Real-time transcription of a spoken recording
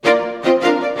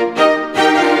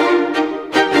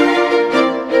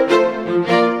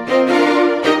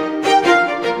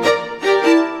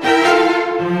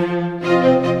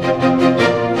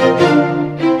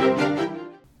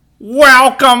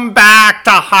Welcome back to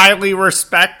Highly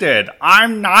Respected.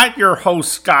 I'm not your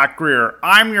host, Scott Greer.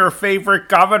 I'm your favorite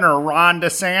governor, Ron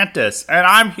DeSantis, and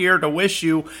I'm here to wish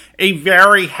you a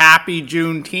very happy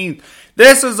Juneteenth.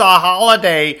 This is a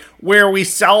holiday where we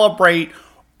celebrate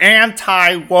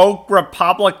anti-woke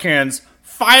Republicans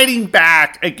fighting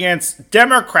back against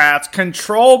Democrats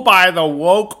controlled by the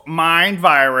woke mind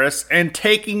virus and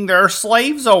taking their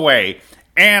slaves away.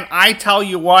 And I tell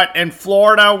you what, in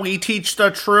Florida, we teach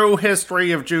the true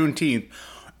history of Juneteenth.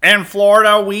 In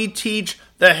Florida, we teach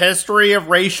the history of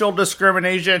racial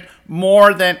discrimination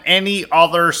more than any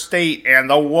other state. And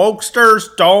the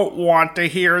wokesters don't want to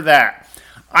hear that.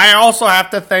 I also have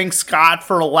to thank Scott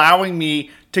for allowing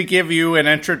me to give you an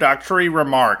introductory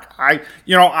remark.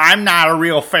 I'm not a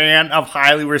real fan of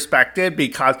Highly Respected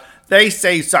because they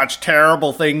say such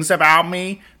terrible things about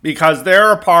me because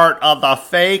they're a part of the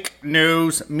fake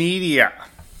news media.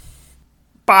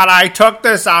 But I took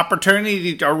this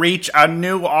opportunity to reach a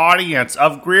new audience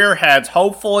of Greerheads.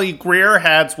 Hopefully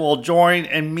Greerheads will join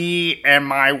in me and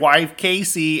my wife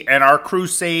Casey in our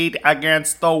crusade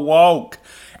against the woke.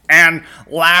 And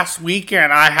last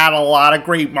weekend, I had a lot of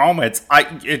great moments.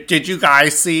 Did you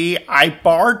guys see? I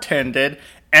bartended,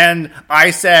 and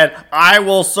I said, I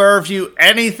will serve you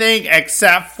anything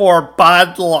except for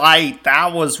Bud Light.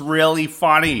 That was really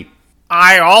funny.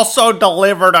 I also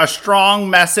delivered a strong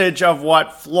message of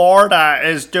what Florida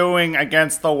is doing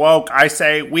against the woke. I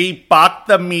say, we buck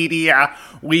the media,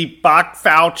 we buck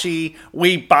Fauci,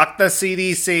 we buck the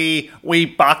CDC, we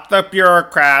buck the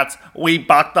bureaucrats, we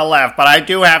buck the left. But I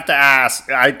do have to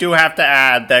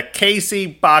add that Casey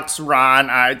bucks Ron.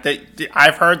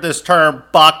 I've heard this term,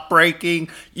 buck breaking.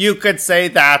 You could say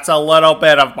that's a little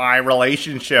bit of my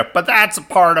relationship, but that's a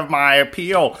part of my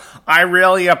appeal. I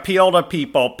really appeal to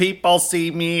people. People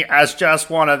see me as just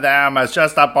one of them, as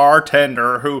just a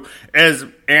bartender who is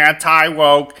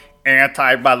anti-woke,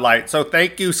 anti-Bud Light. So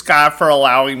thank you, Scott, for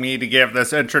allowing me to give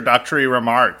this introductory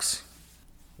remarks.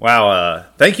 Wow,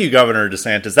 thank you, Governor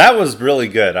DeSantis. That was really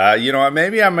good.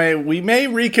 We may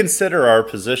reconsider our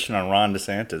position on Ron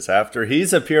DeSantis after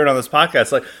he's appeared on this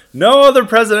podcast. Like no other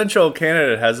presidential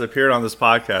candidate has appeared on this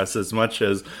podcast as much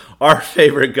as our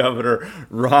favorite governor,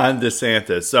 Ron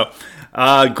DeSantis. So,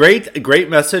 great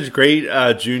message, great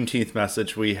Juneteenth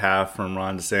message we have from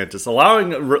Ron DeSantis,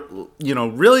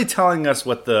 really telling us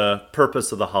what the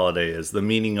purpose of the holiday is, the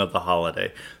meaning of the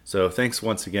holiday. So thanks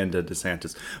once again to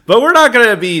DeSantis. But we're not going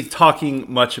to be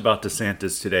talking much about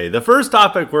DeSantis today. The first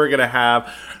topic we're going to have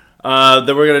that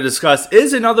we're going to discuss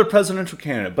is another presidential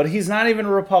candidate, but he's not even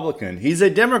a Republican. He's a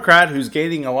Democrat who's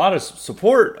gaining a lot of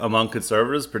support among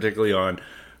conservatives, particularly on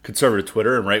conservative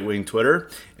Twitter and right-wing Twitter,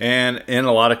 and in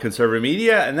a lot of conservative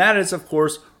media, and that is, of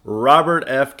course, Robert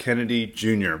F. Kennedy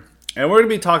Jr. And we're going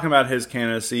to be talking about his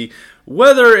candidacy,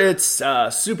 whether it's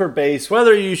super base,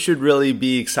 whether you should really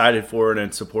be excited for it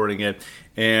and supporting it,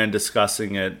 and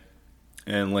discussing it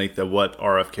in length of what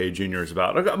RFK Jr. is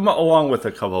about, along with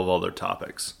a couple of other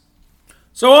topics.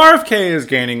 So RFK is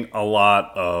gaining a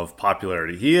lot of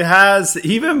popularity. He has,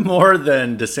 even more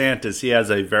than DeSantis, he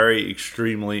has a very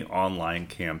extremely online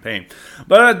campaign.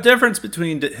 But a difference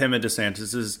between him and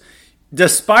DeSantis is,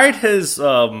 despite his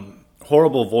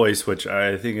horrible voice, which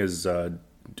I think is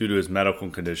due to his medical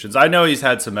conditions. I know he's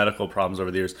had some medical problems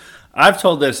over the years. I've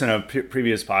told this in a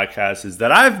previous podcast, is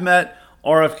that I've met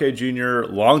RFK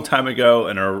Jr. a long time ago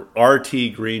in a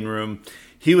RT green room.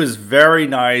 He was very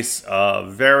nice,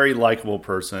 very likable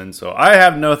person. So I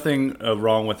have nothing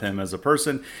wrong with him as a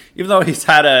person, even though he's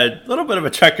had a little bit of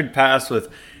a checkered past with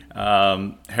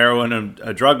heroin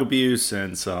and drug abuse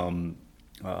and some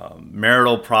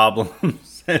marital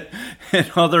problems and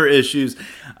other issues.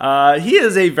 He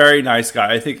is a very nice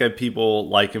guy. I think that people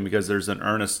like him because there's an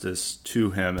earnestness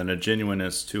to him and a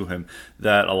genuineness to him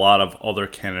that a lot of other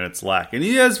candidates lack. And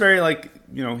he is very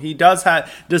he does have,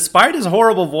 despite his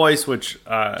horrible voice, which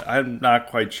I'm not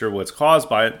quite sure what's caused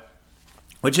by it,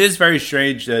 which is very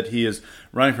strange that he is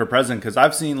running for president, because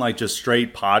I've seen just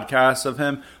straight podcasts of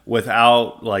him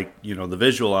without the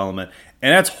visual element.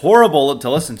 And it's horrible to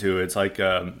listen to. It's like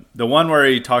the one where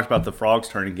he talked about the frogs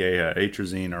turning gay,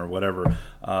 atrazine or whatever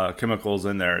chemicals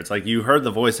in there. It's like you heard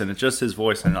the voice and it's just his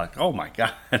voice and you're like, oh my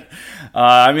God.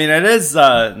 It is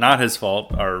not his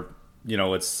fault, or,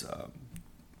 it's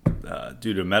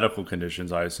due to medical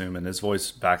conditions, I assume. And his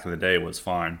voice back in the day was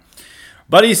fine.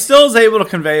 But he still is able to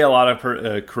convey a lot of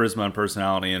charisma and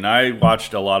personality. And I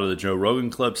watched a lot of the Joe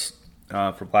Rogan clips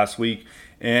from last week.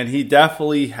 And he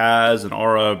definitely has an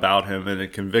aura about him and a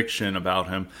conviction about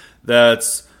him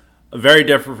that's very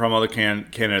different from other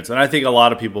candidates. And I think a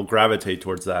lot of people gravitate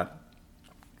towards that.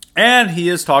 And he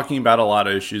is talking about a lot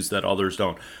of issues that others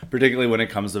don't, particularly when it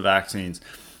comes to vaccines.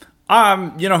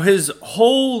 His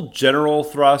whole general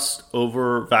thrust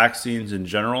over vaccines in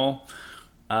general,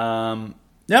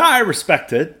 I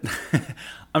respect it.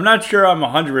 I'm not sure I'm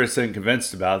 100%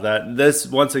 convinced about that. This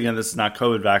is not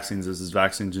COVID vaccines. This is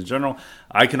vaccines in general.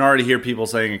 I can already hear people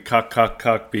saying cuck,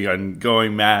 and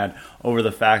going mad over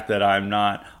the fact that I'm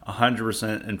not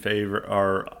 100% in favor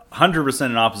or 100%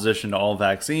 in opposition to all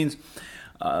vaccines.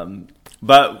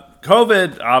 But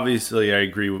COVID, obviously, I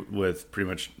agree with pretty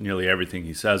much nearly everything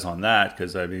he says on that.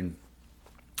 Because,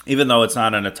 even though it's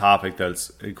not on a topic that's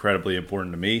incredibly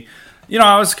important to me,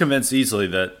 I was convinced easily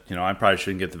that, I probably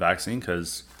shouldn't get the vaccine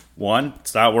because, one,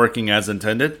 it's not working as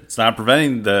intended. It's not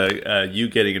preventing you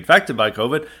getting infected by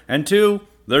COVID. And two,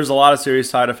 there's a lot of serious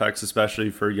side effects,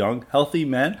 especially for young, healthy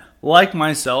men like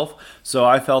myself. So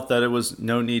I felt that it was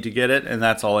no need to get it, and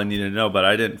that's all I needed to know. But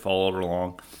I didn't follow it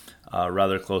along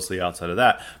rather closely outside of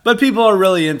that. But people are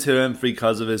really into him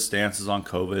because of his stances on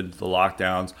COVID, the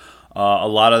lockdowns, a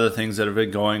lot of the things that have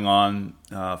been going on,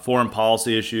 foreign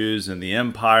policy issues and the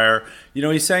empire.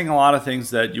 He's saying a lot of things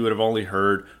that you would have only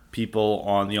heard people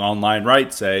on the online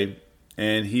right say,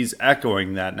 and he's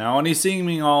echoing that now. And he's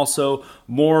seeming also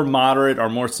more moderate or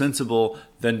more sensible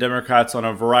than Democrats on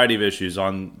a variety of issues.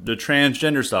 On the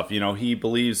transgender stuff, he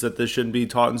believes that this shouldn't be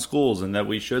taught in schools and that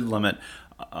we should limit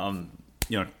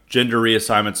gender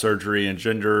reassignment surgery and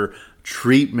gender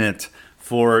treatment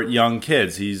for young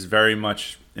kids. He's very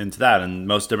much into that, and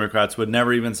most Democrats would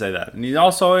never even say that. And he's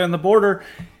also on the border.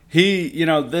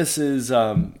 This is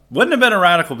wouldn't have been a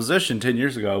radical position 10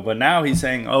 years ago, but now he's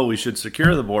saying, we should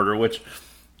secure the border, which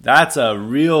that's a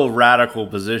real radical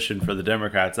position for the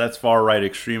Democrats. That's far-right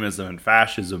extremism and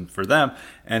fascism for them,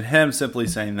 and him simply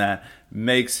saying that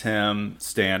makes him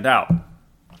stand out.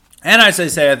 And as I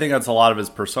say, I think that's a lot of his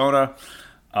persona.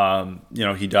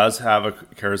 He does have a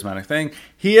charismatic thing.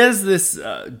 He is this,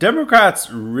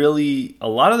 Democrats really, a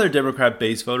lot of their Democrat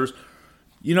base voters,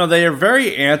 they are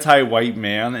very anti-white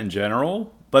man in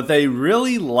general, but they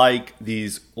really like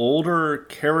these older,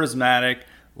 charismatic,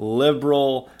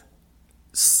 liberal,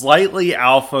 slightly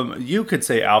alpha, you could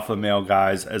say alpha male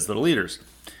guys as the leaders.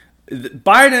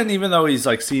 Biden, even though he's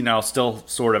senile, still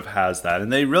sort of has that.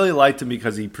 And they really liked him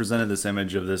because he presented this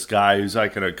image of this guy who's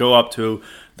going to go up to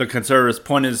the conservatives,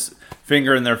 point his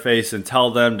finger in their face and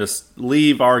tell them to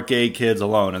leave our gay kids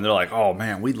alone. And they're like, oh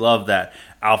man, we love that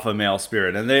alpha male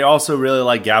spirit. And they also really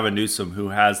like Gavin Newsom, who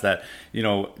has that,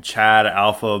 Chad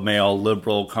alpha male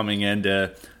liberal coming in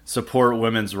to support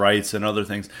women's rights and other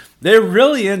things. They're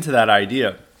really into that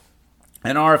idea.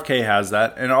 And RFK has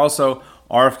that. And also,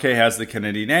 RFK has the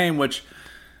Kennedy name, which,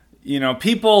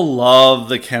 people love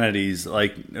the Kennedys.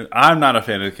 I'm not a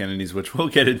fan of the Kennedys, which we'll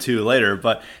get into later,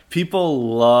 but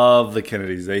people love the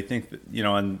Kennedys. They think that,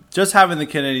 and just having the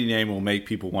Kennedy name will make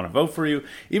people want to vote for you.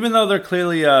 Even though they're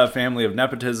clearly a family of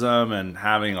nepotism and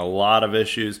having a lot of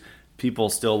issues, people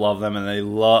still love them, and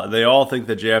they all think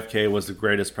that JFK was the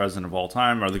greatest president of all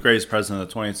time, or the greatest president of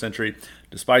the 20th century,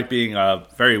 despite being a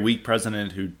very weak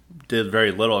president who did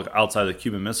very little outside the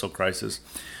Cuban Missile Crisis,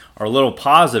 or little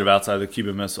positive outside the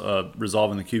Cuban Missile,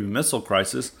 resolving the Cuban Missile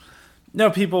Crisis.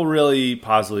 People really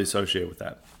positively associate with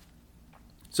that.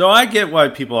 So I get why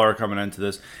people are coming into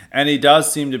this, and he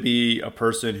does seem to be a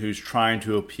person who's trying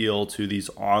to appeal to these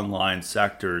online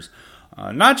sectors.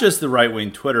 Not just the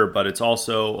right-wing Twitter, but it's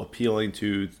also appealing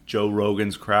to Joe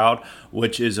Rogan's crowd,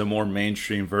 which is a more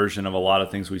mainstream version of a lot of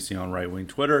things we see on right-wing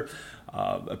Twitter.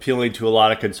 Appealing to a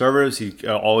lot of conservatives. He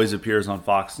always appears on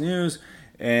Fox News.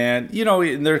 And,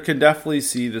 there can definitely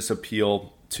see this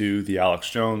appeal to the Alex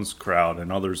Jones crowd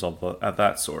and others of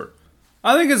that sort.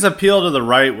 I think his appeal to the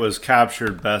right was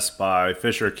captured best by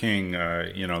Fisher King,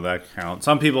 that count.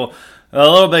 Some people, a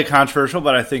little bit controversial,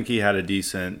 but I think he had a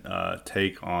decent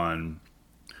take on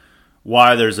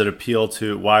why there's an appeal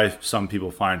to, why some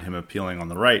people find him appealing on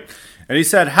the right. And he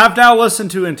said, have now listened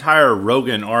to entire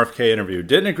Rogan RFK interview.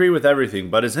 Didn't agree with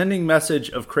everything, but his ending message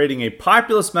of creating a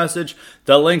populist message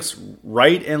that links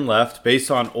right and left based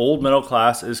on old middle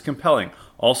class is compelling.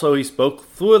 Also, he spoke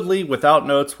fluidly, without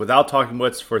notes, without talking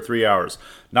points for 3 hours.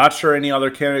 Not sure any other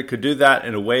candidate could do that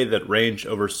in a way that ranged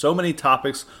over so many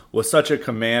topics with such a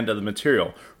command of the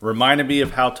material. Reminded me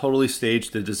of how totally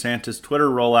staged the DeSantis Twitter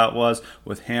rollout was,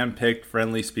 with hand-picked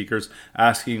friendly speakers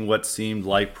asking what seemed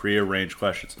like prearranged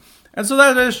questions. And so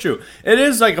that is true. It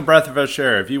is like a breath of fresh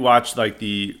air. If you watch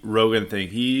the Rogan thing,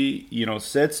 he,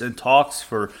 sits and talks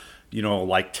for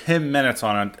 10 minutes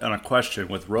on a question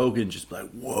with Rogan, just like,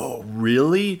 whoa,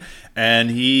 really? And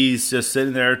he's just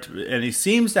sitting there, and he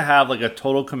seems to have a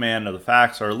total command of the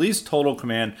facts, or at least total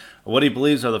command of what he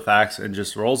believes are the facts, and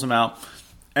just rolls them out.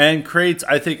 and creates,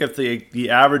 I think, if the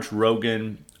average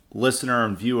Rogan listener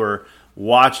and viewer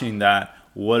watching that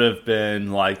would have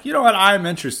been like, you know what, I'm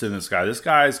interested in this guy. This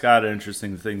guy's got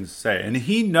interesting things to say. And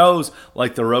he knows,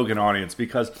 like, the Rogan audience,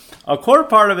 because a core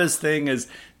part of his thing is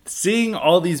seeing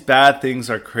all these bad things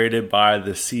are created by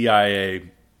the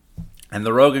CIA. And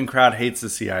the Rogan crowd hates the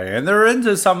CIA. And they're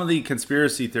into some of the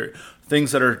conspiracy theory,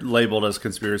 things that are labeled as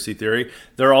conspiracy theory.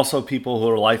 There are also people who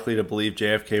are likely to believe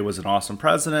JFK was an awesome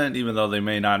president, even though they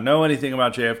may not know anything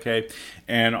about JFK.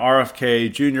 And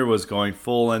RFK Jr. was going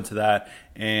full into that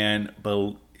and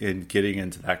in getting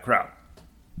into that crowd.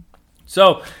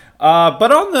 So, but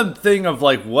on the thing of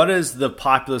like, what is the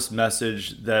populist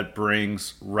message that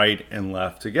brings right and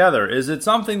left together? Is it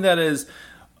something that is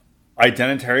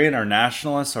identitarian or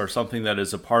nationalist, or something that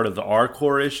is a part of our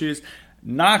core issues?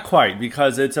 Not quite,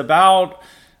 because it's about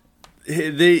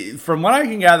from what I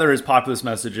can gather, his populist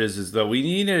message is that we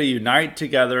need to unite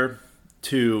together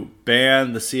to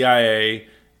ban the CIA,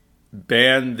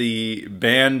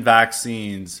 ban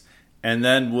vaccines, and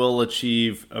then we'll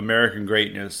achieve American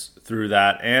greatness through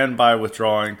that, and by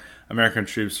withdrawing American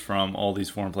troops from all these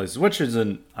foreign places, which is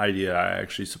an idea I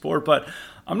actually support. But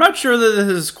I'm not sure that this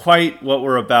is quite what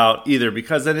we're about either,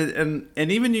 because and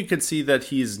even you could see that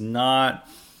he's not.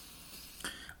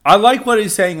 I like what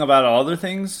he's saying about other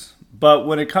things, but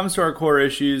when it comes to our core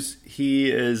issues,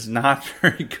 he is not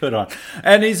very good on.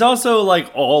 And he's also like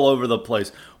all over the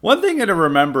place. One thing to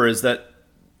remember is that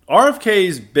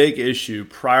RFK's big issue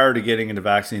prior to getting into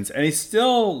vaccines, and he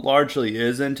still largely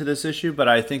is into this issue, but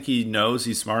I think he knows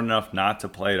he's smart enough not to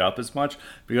play it up as much,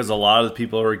 because a lot of the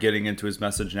people who are getting into his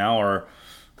message now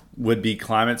would be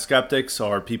climate skeptics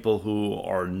or people who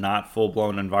are not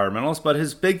full-blown environmentalists. But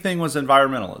his big thing was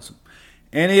environmentalism.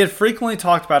 And he had frequently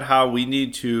talked about how we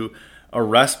need to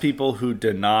arrest people who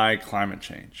deny climate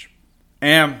change.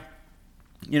 And,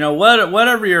 you know,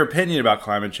 whatever your opinion about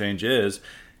climate change is,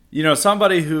 you know,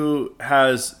 somebody who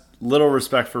has little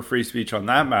respect for free speech on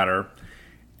that matter,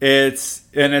 it's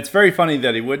very funny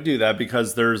that he would do that,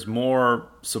 because there's more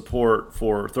support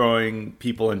for throwing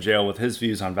people in jail with his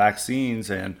views on vaccines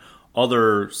and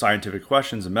other scientific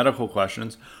questions and medical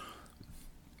questions,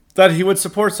 that he would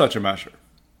support such a measure.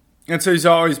 And so he's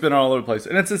always been all over the place.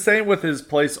 And it's the same with his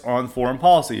place on foreign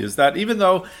policy, is that even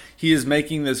though he is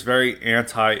making this very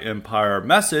anti-empire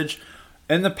message,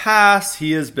 in the past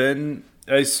he has been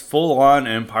a full-on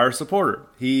empire supporter.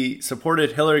 He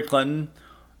supported Hillary Clinton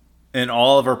in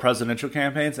all of her presidential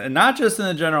campaigns, and not just in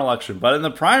the general election, but in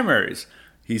the primaries.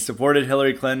 He supported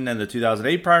Hillary Clinton in the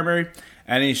 2008 primary,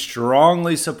 and he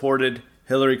strongly supported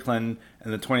Hillary Clinton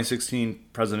in the 2016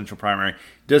 presidential primary,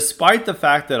 despite the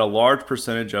fact that a large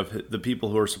percentage of the people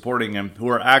who are supporting him, who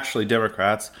are actually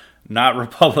Democrats, not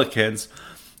Republicans,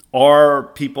 are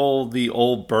people, the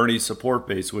old Bernie support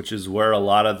base, which is where a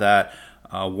lot of that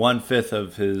 1/5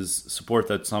 of his support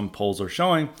that some polls are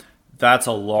showing, that's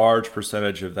a large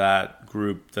percentage of that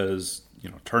group that is, you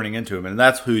know, turning into him. And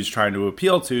that's who he's trying to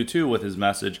appeal to, too, with his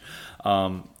message,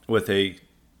 with a,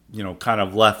 you know, kind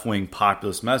of left-wing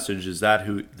populist message.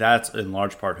 That's in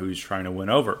large part who he's trying to win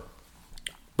over.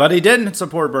 But he didn't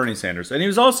support Bernie Sanders. And he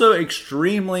was also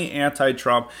extremely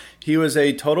anti-Trump. He was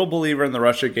a total believer in the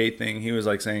Russiagate thing. He was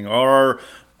like saying,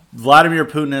 Vladimir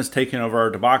Putin has taken over our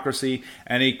democracy.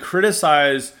 And he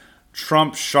criticized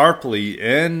Trump sharply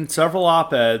in several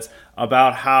op-eds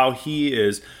about how he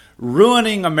is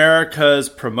ruining America's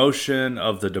promotion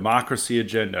of the democracy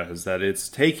agenda, is that it's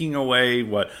taking away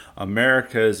what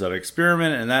America is an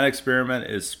experiment, and that experiment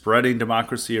is spreading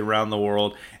democracy around the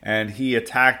world. And he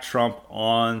attacked Trump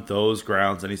on those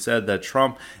grounds, and he said that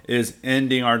Trump is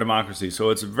ending our democracy. So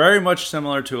it's very much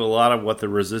similar to a lot of what the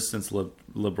resistance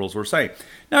liberals were saying.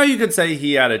 Now, you could say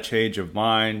he had a change of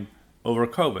mind over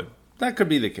COVID. That could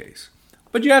be the case.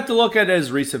 But you have to look at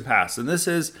his recent past, and this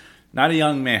is not a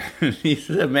young man. He's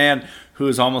a man who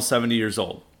is almost 70 years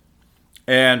old.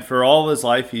 And for all of his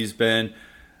life, he's been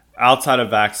outside of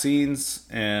vaccines.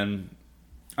 And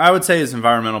I would say his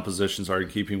environmental positions are in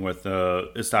keeping with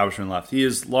the establishment left. He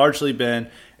has largely been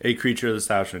a creature of the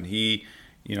establishment. He,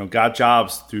 you know, got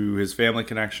jobs through his family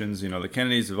connections. You know, the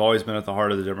Kennedys have always been at the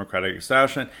heart of the Democratic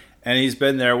establishment. And he's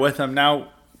been there with them. Now,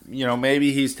 you know,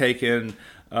 maybe he's taken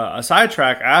a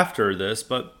sidetrack after this,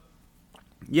 but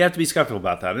you have to be skeptical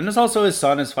about that. And it's also his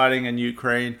son is fighting in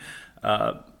Ukraine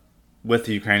with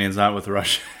the Ukrainians, not with the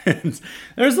Russians.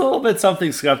 There's a little bit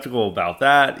something skeptical about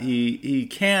that. He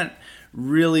can't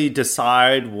really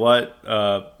decide what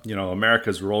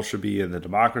America's role should be in the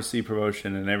democracy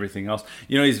promotion and everything else.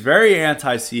 You know, he's very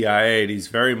anti-CIA, and he's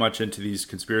very much into these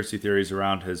conspiracy theories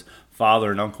around his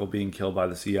father and uncle being killed by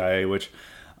the CIA, which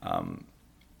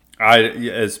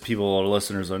as people,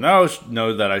 listeners know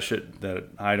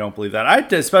that I don't believe that. I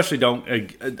especially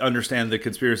don't understand the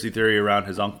conspiracy theory around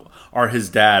his uncle, or his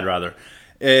dad rather,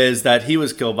 is that he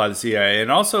was killed by the CIA.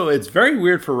 And also, it's very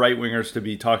weird for right-wingers to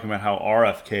be talking about how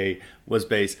RFK was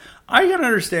based. I can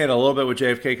understand a little bit with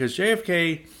JFK, because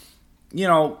JFK,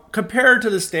 compared to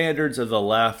the standards of the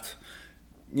left,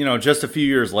 just a few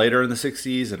years later in the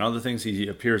 60s and other things, he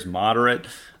appears moderate.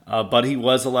 But he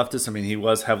was a leftist. I mean, he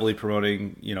was heavily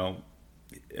promoting,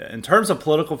 in terms of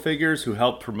political figures who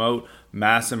helped promote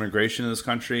mass immigration in this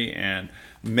country and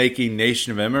making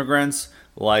nation of immigrants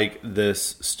like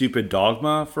this stupid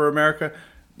dogma for America.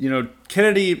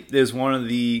 Kennedy is one of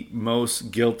the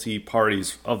most guilty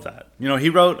parties of that. He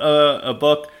wrote a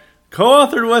book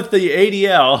co-authored with the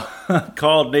ADL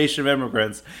called Nation of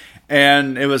Immigrants.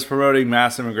 And it was promoting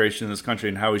mass immigration in this country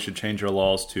and how we should change our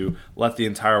laws to let the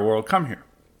entire world come here.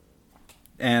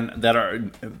 And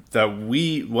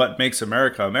what makes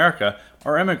America America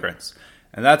are immigrants.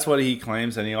 And that's what he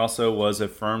claims. And he also was a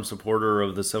firm supporter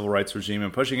of the civil rights regime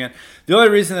and pushing it. The only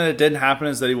reason that it didn't happen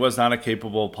is that he was not a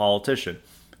capable politician,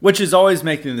 which is always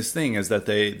making this thing, is that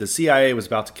the CIA was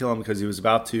about to kill him because he was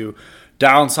about to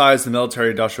downsize the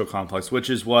military-industrial complex, which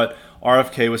is what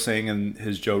RFK was saying in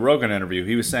his Joe Rogan interview.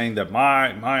 He was saying that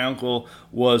my uncle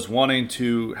was wanting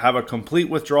to have a complete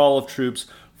withdrawal of troops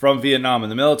from Vietnam,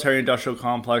 and the military-industrial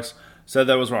complex said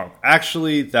that was wrong.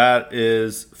 Actually, that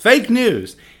is fake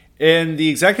news. In the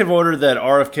executive order that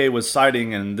RFK was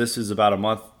citing, and this is about a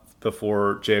month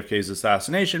before JFK's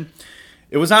assassination,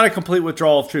 it was not a complete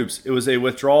withdrawal of troops. It was a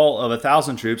withdrawal of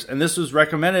 1,000 troops, and this was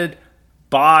recommended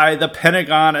by the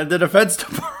Pentagon and the Defense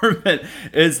Department.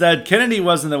 Is that Kennedy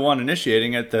wasn't the one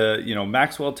initiating it.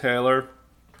 Maxwell Taylor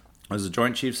was the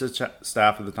Joint Chiefs of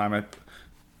Staff at the time,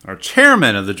 or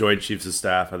chairman of the Joint Chiefs of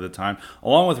Staff at the time,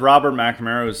 along with Robert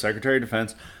McNamara, who was Secretary of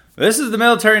Defense. This is the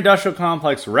military-industrial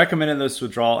complex recommending this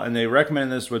withdrawal, and they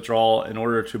recommended this withdrawal in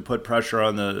order to put pressure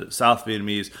on the South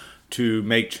Vietnamese to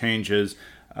make changes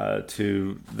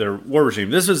to their war regime.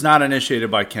 This was not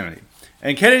initiated by Kennedy.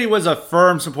 And Kennedy was a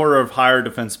firm supporter of higher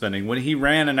defense spending. When he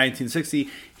ran in 1960,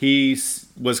 he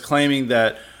was claiming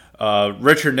that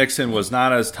Richard Nixon was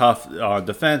not as tough on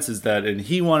defense and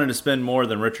he wanted to spend more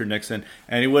than Richard Nixon,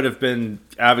 and he would have been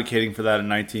advocating for that in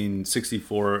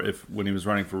 1964 when he was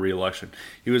running for re-election.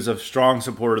 He was a strong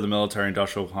supporter of the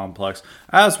military-industrial complex,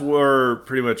 as were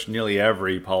pretty much nearly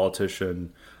every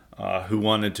politician who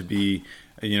wanted to be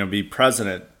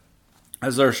president,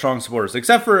 as their strong supporters.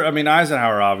 Except for,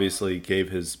 Eisenhower obviously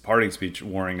gave his parting speech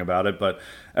warning about it, but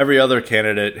every other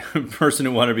candidate, person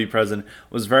who wanted to be president,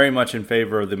 was very much in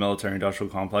favor of the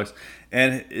military-industrial complex.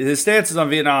 And his stances on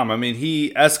Vietnam,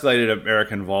 he escalated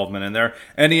American involvement in there,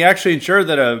 and he actually ensured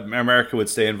that America would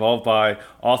stay involved by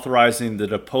authorizing the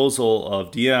deposal of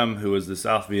Diem, who was the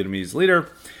South Vietnamese leader,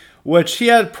 which he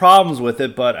had problems with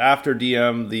it, but after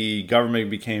Diem, the government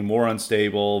became more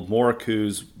unstable, more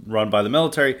coups run by the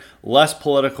military, less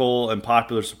political and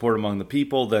popular support among the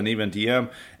people than even Diem,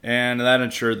 and that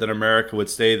ensured that America would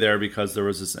stay there because there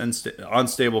was this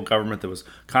unstable government that was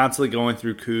constantly going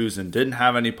through coups and didn't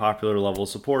have any popular level of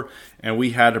support, and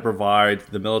we had to provide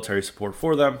the military support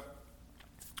for them.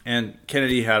 And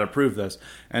Kennedy had approved this.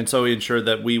 And so he ensured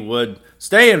that we would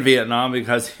stay in Vietnam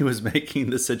because he was making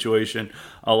the situation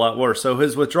a lot worse. So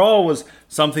his withdrawal was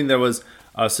something that was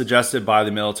suggested by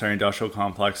the military-industrial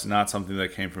complex, not something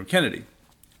that came from Kennedy.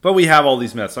 But we have all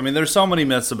these myths. There's so many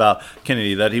myths about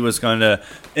Kennedy, that he was going to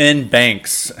end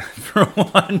banks, for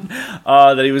one,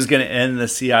 that he was going to end the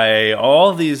CIA.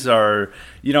 All these are,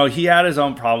 he had his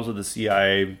own problems with the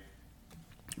CIA.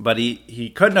 But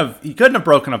he couldn't have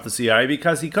broken up the CIA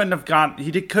because he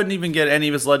couldn't even get any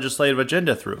of his legislative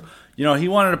agenda through. He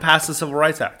wanted to pass the Civil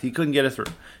Rights Act. He couldn't get it through.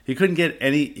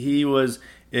 He was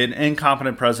an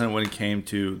incompetent president when it came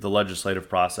to the legislative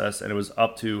process, and it was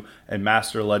up to a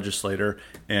master legislator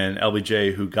in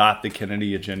LBJ who got the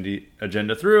Kennedy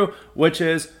agenda through, which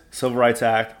is Civil Rights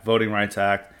Act, Voting Rights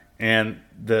Act, and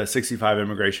the 65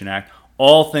 Immigration Act,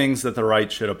 all things that the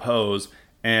right should oppose,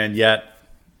 and yet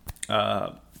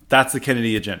that's the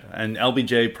Kennedy agenda. And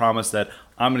LBJ promised that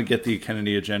I'm going to get the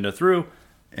Kennedy agenda through,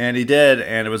 and he did,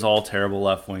 and it was all terrible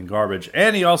left-wing garbage.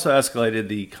 And he also escalated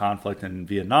the conflict in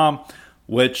Vietnam,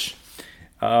 which,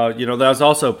 that was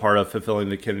also part of fulfilling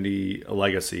the Kennedy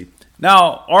legacy.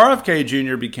 Now, RFK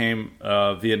Jr. became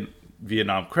a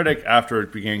Vietnam critic after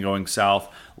it began going south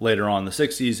later on in the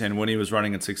 60s, and when he was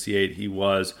running in 68, he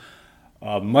was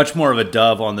much more of a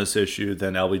dove on this issue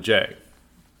than LBJ.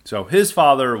 So his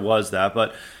father was that,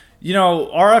 but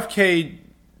RFK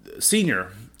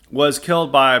Sr. was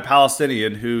killed by a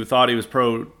Palestinian who thought he was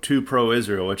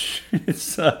pro-Israel,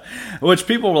 which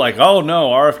people were like, oh no,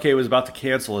 RFK was about to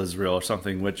cancel Israel or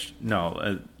something, which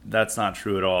no, that's not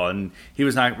true at all. And he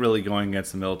was not really going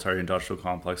against the military-industrial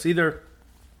complex either.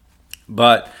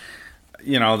 But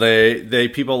they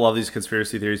people love these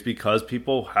conspiracy theories because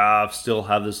people still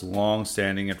have this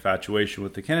long-standing infatuation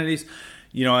with the Kennedys.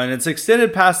 And it's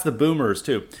extended past the boomers,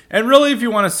 too. And really, if you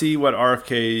want to see what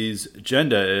RFK's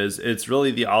agenda is, it's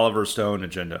really the Oliver Stone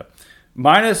agenda.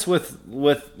 Minus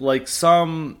with like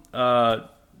some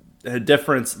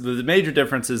difference. The major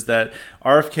difference is that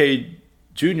RFK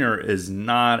Jr. is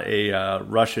not a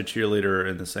Russia cheerleader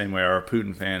in the same way, or a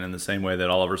Putin fan in the same way that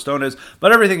Oliver Stone is.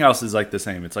 But everything else is like the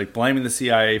same. It's like blaming the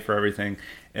CIA for everything.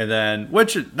 And then,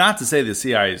 which, not to say the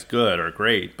CIA is good or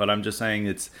great, but I'm just saying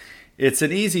it's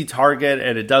an easy target,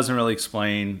 and it doesn't really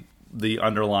explain the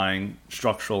underlying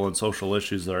structural and social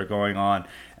issues that are going on.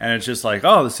 And it's just like,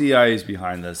 oh, the CIA is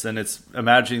behind this. And it's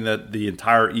imagining that the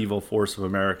entire evil force of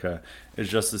America is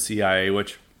just the CIA,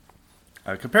 which,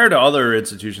 compared to other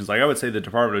institutions, like I would say the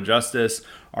Department of Justice,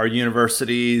 our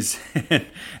universities,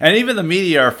 and even the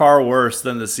media are far worse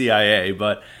than the CIA.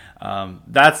 But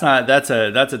that's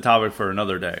a topic for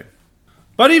another day.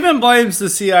 But even blames the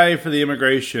CIA for the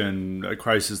immigration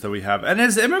crisis that we have. And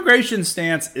his immigration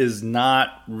stance is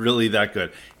not really that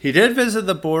good. He did visit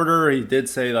the border. He did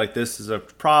say, like, this is a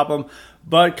problem.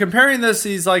 But comparing this,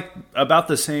 he's, like, about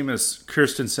the same as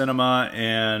Kyrsten Sinema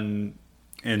and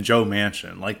Joe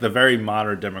Manchin, like the very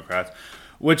moderate Democrats,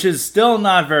 which is still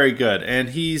not very good. And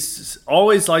he's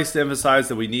always likes to emphasize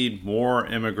that we need more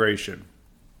immigration.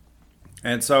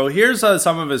 And so here's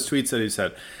some of his tweets that he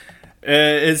said.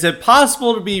 Is it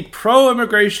possible to be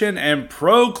pro-immigration and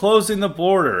pro-closing the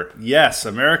border? Yes,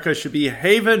 America should be a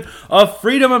haven of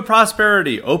freedom and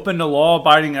prosperity, open to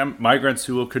law-abiding migrants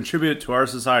who will contribute to our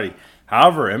society.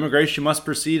 However, immigration must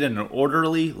proceed in an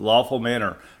orderly, lawful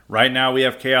manner. Right now, we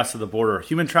have chaos at the border,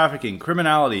 human trafficking,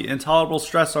 criminality, intolerable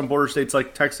stress on border states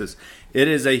like Texas. It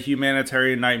is a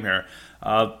humanitarian nightmare.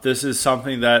 This is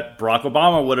something that Barack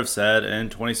Obama would have said in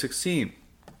 2016.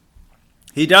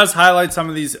 He does highlight some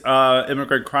of these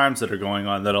immigrant crimes that are going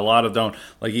on that a lot of don't.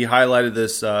 Like, he highlighted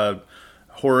this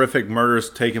horrific murders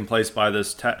taking place by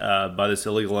this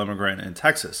illegal immigrant in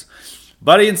Texas.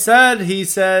 But instead, he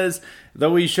says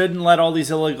that we shouldn't let all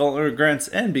these illegal immigrants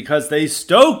in because they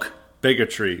stoke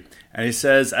bigotry. And he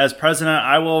says, as president,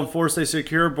 I will enforce a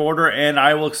secure border and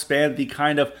I will expand the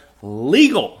kind of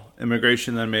legal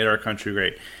immigration that made our country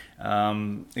great.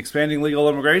 Expanding legal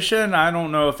immigration, I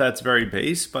don't know if that's very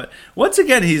base, but once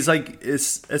again, he's like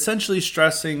is essentially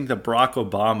stressing the Barack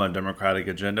Obama Democratic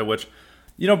agenda, which,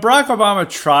 Barack Obama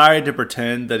tried to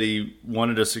pretend that he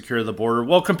wanted to secure the border.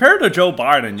 Well, compared to Joe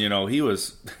Biden, he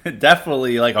was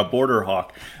definitely like a border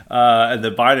hawk. And the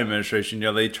Biden administration,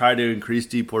 they tried to increase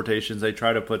deportations. They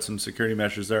tried to put some security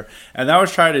measures there. And that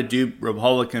was trying to dupe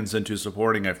Republicans into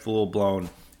supporting a full-blown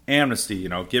amnesty,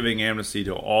 giving amnesty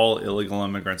to all illegal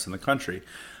immigrants in the country.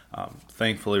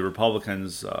 Thankfully,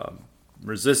 Republicans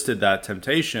resisted that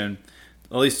temptation,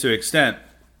 at least to an extent.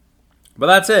 But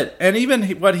that's it. And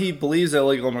even what he believes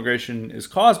illegal immigration is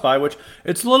caused by, which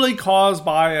it's literally caused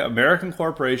by American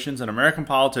corporations and American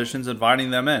politicians inviting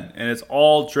them in. And it's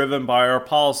all driven by our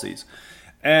policies.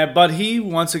 But he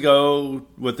wants to go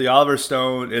with the Oliver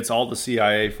Stone, it's all the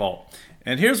CIA fault.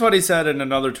 And here's what he said in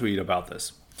another tweet about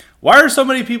this. Why are so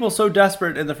many people so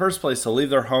desperate in the first place to leave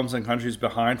their homes and countries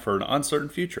behind for an uncertain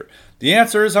future? The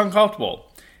answer is uncomfortable.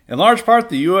 In large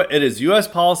part, it is U.S.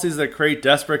 policies that create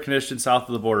desperate conditions south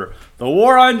of the border. The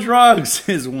war on drugs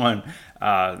is one.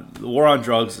 The war on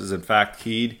drugs is, in fact,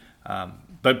 keyed.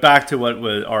 But back to what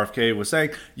RFK was saying,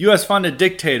 U.S.-funded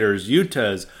dictators,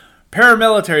 juntas,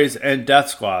 paramilitaries, and death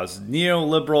squads,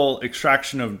 neoliberal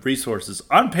extraction of resources,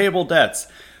 unpayable debts.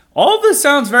 All of this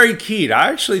sounds very keyed. I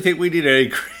actually think we need to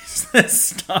increase this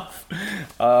stuff.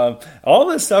 All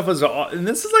this stuff was, and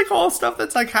this is like all stuff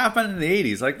that's like happened in the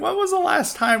 80s. Like, what was the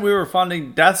last time we were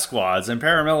funding death squads and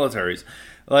paramilitaries?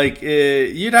 Like,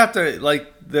 you'd have to,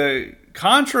 like, the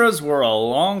Contras were a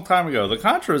long time ago. The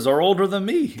Contras are older than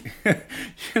me.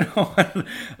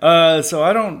 So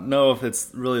I don't know if it's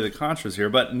really the Contras here,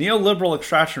 but neoliberal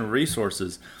extraction of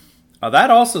resources.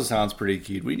 That also sounds pretty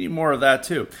key. We need more of that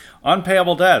too.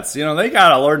 Unpayable debts. They got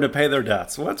to learn to pay their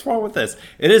debts. What's wrong with this?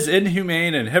 It is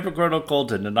inhumane and hypocritical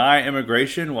to deny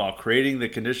immigration while creating the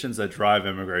conditions that drive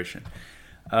immigration.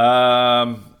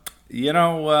 I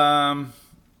don't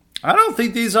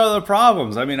think these are the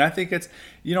problems. I mean, I think it's,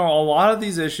 a lot of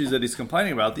these issues that he's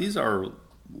complaining about, these are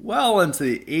well into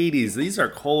the 80s. These are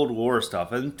Cold War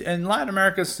stuff. And Latin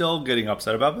America is still getting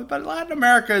upset about it. But Latin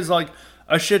America is like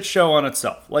a shit show on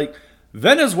itself. Like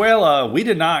Venezuela, we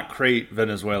did not create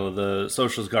Venezuela, the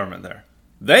socialist government there.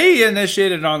 They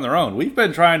initiated it on their own. We've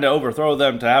been trying to overthrow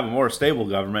them to have a more stable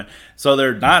government, so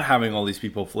they're not having all these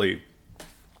people flee.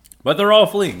 But they're all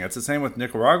fleeing. It's the same with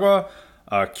Nicaragua,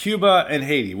 Cuba, and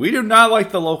Haiti. We do not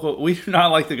like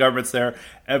the governments there,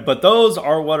 but those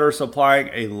are what are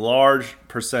supplying a large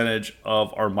percentage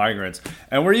of our migrants.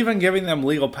 And we're even giving them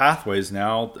legal pathways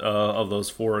now of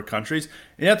those 4 countries,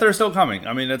 and yet they're still coming.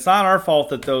 I mean, it's not our fault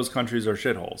that those countries are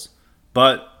shitholes.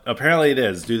 But apparently it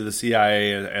is due to the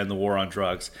CIA and the war on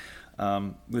drugs,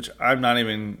 which I'm not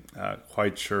even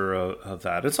quite sure of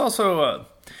that. It's also,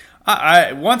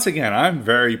 once again, I'm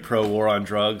very pro-war on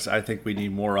drugs. I think we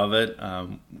need more of it.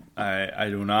 I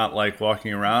do not like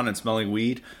walking around and smelling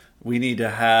weed. We need to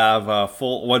have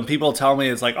when people tell me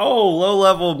it's like, oh,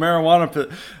 low-level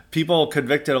marijuana, people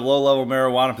convicted of low-level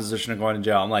marijuana possession are going to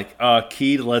jail. I'm like,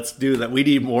 key, let's do that. We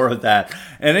need more of that.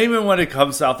 And even when it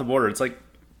comes south of the border, it's like,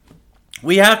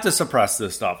 we have to suppress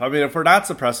this stuff. I mean, if we're not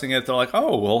suppressing it, they're like,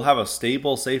 oh, we'll have a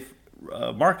stable, safe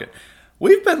market.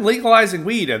 We've been legalizing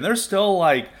weed, and there's still,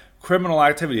 like, criminal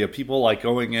activity of people, like,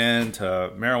 going into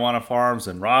marijuana farms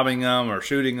and robbing them or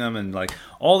shooting them and, like,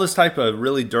 all this type of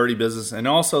really dirty business. And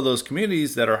also those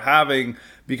communities that are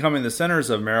becoming the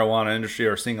centers of marijuana industry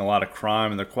are seeing a lot of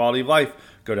crime and their quality of life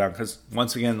go down. Because,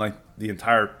 once again, like, the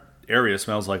entire area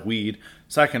smells like weed.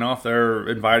 Second off, they're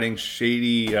inviting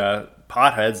shady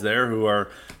potheads there who are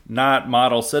not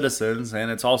model citizens,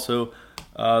 and it's also,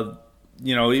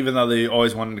 even though they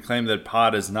always wanted to claim that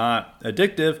pot is not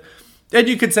addictive, and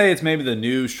you could say it's maybe the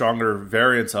new, stronger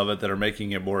variants of it that are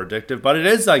making it more addictive, but it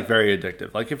is like very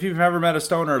addictive. Like if you've ever met a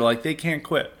stoner, like they can't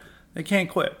quit,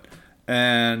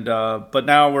 and but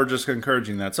now we're just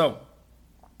encouraging that. So,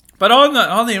 but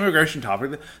on the immigration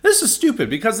topic, this is stupid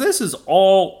because this is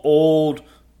all old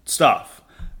stuff.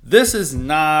 This is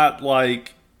not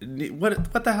like.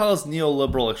 What the hell is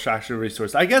neoliberal extraction of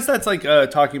resources? I guess that's like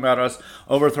talking about us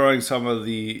overthrowing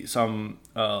some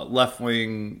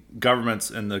left-wing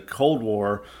governments in the Cold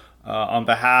War on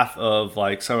behalf of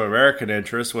like some American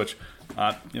interests, which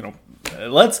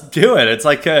let's do it. It's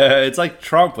like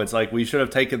Trump. It's like we should have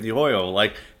taken the oil.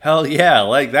 Like hell yeah,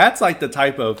 like that's like the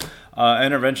type of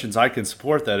interventions I can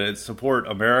support. That it support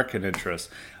American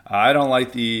interests. I don't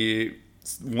like the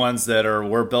ones that are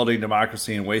we're building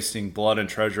democracy and wasting blood and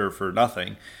treasure for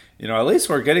nothing. At least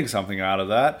we're getting something out of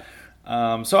that.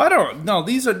 So I don't know.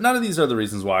 None of these are the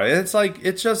reasons why.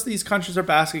 It's just these countries are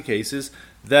basket cases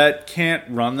that can't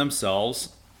run themselves.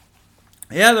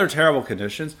 Yeah, they're terrible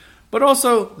conditions, but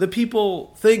also the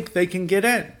people think they can get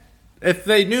in. If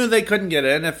they knew they couldn't get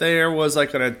in, if there was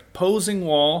like an opposing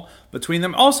wall between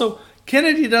them. Also,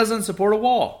 Kennedy doesn't support a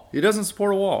wall. He doesn't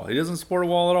support a wall. He doesn't support a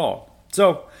wall at all.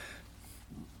 So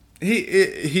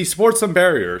he supports some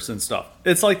barriers and stuff.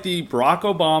 It's like the Barack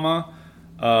Obama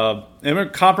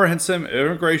comprehensive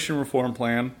immigration reform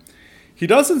plan. He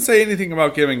doesn't say anything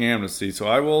about giving amnesty, so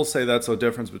I will say that's a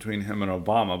difference between him and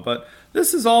Obama. But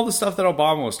this is all the stuff that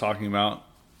Obama was talking about,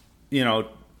 in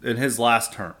his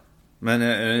last term, in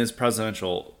his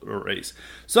presidential race.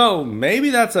 So maybe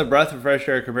that's a breath of fresh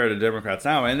air compared to Democrats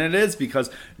now, and it is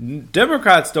because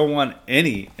Democrats don't want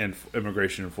any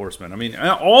immigration enforcement. I mean,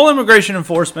 all immigration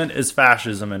enforcement is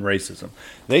fascism and racism.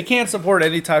 They can't support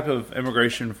any type of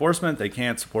immigration enforcement. They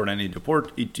can't support any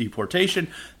deportation.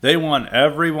 They want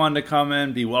everyone to come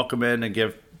in, be welcome in, and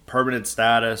give permanent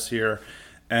status here.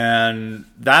 And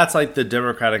that's like the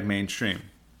Democratic mainstream.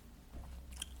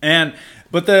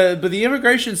 But the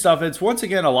immigration stuff, it's once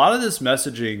again, a lot of this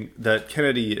messaging that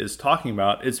Kennedy is talking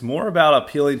about, it's more about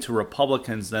appealing to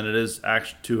Republicans than it is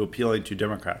actually to appealing to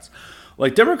Democrats.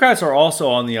 Like Democrats are also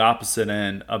on the opposite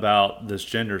end about this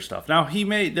gender stuff. Now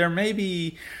there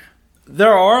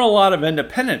are a lot of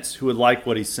independents who would like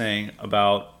what he's saying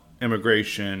about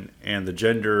immigration and the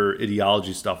gender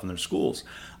ideology stuff in their schools.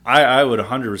 I would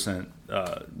 100%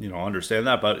 understand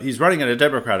that, but he's running in a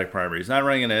Democratic primary. He's not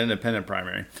running in an independent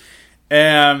primary.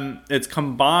 And it's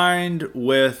combined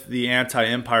with the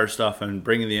anti-empire stuff and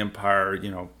bringing the empire,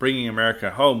 bringing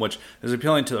America home, which is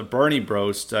appealing to the Bernie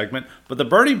Bros segment. But the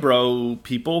Bernie Bro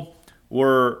people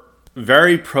were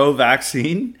very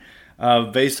pro-vaccine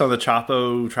based on the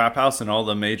Chapo Trap House and all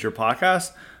the major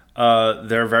podcasts.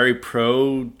 They're very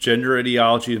pro-gender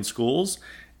ideology in schools,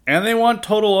 and they want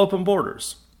total open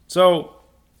borders. So,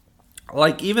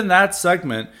 like, even that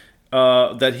segment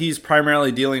that he's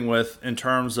primarily dealing with in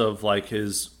terms of, like,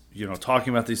 his,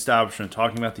 talking about the establishment,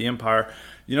 talking about the empire,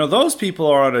 Those people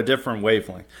are on a different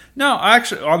wavelength. No,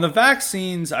 actually, on the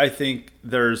vaccines, I think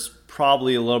there's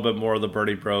probably a little bit more of the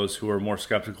Bernie bros who are more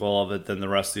skeptical of it than the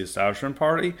rest of the establishment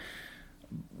party.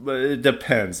 But it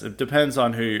depends. It depends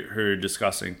on who you're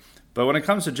discussing. But when it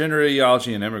comes to gender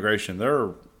ideology and immigration, they're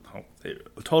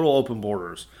total open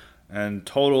borders and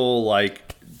total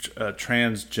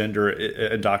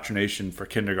transgender indoctrination for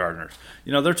kindergartners.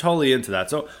 They're totally into that.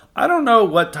 So I don't know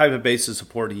what type of base of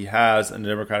support he has in the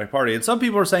Democratic Party. And some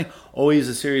people are saying, he's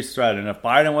a serious threat. And if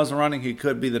Biden wasn't running, he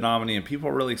could be the nominee. And people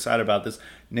are really excited about this,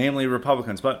 namely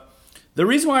Republicans. But the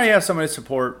reason why he has so much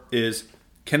support is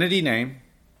Kennedy name.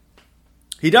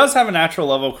 He does have a natural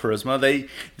level of charisma.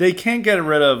 They can't get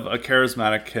rid of a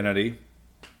charismatic Kennedy.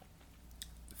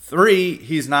 3,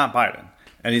 he's not Biden.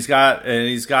 And he's got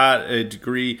a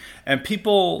degree, and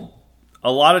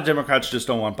a lot of Democrats just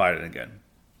don't want Biden again.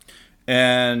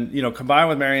 And combined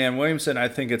with Marianne Williamson, I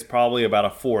think it's probably about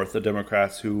a fourth of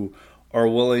Democrats who are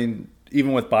willing,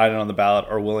 even with Biden on the ballot,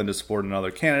 are willing to support another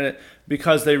candidate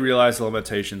because they realize the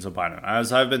limitations of Biden.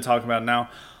 As I've been talking about now,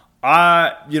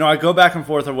 I go back and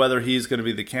forth on whether he's going to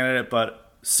be the candidate,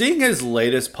 but seeing his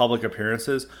latest public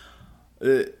appearances.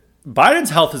 Biden's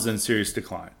health is in serious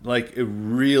decline, like a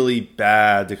really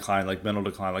bad decline, like mental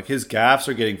decline. Like his gaffes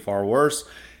are getting far worse.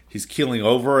 He's keeling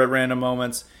over at random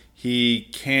moments.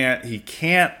 He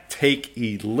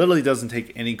literally doesn't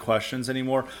take any questions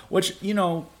anymore, which,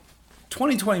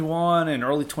 2021 and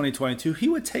early 2022, he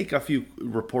would take a few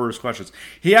reporters' questions.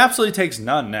 He absolutely takes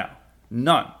none now.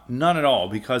 None at all,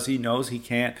 because he knows he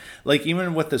can't,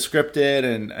 even with the scripted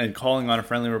and calling on a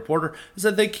friendly reporter, is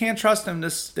that they can't trust him to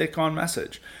stick on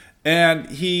message. And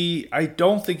I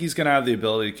don't think he's going to have the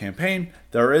ability to campaign.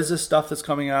 There is this stuff that's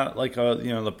coming out,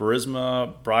 the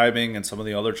Burisma bribing and some of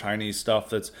the other Chinese stuff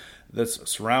that's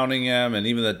surrounding him, and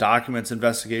even the documents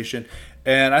investigation.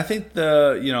 And I think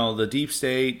the deep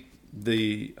state,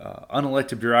 the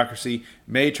unelected bureaucracy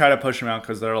may try to push him out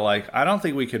because they're like, I don't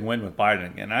think we can win with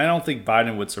Biden again. I don't think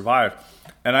Biden would survive.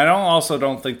 And I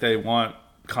don't think they want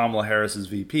Kamala Harris as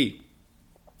VP.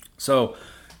 So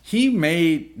he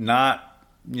may not,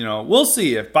 we'll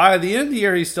see. If by the end of the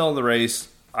year he's still in the race,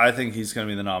 I think he's going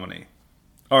to be the nominee.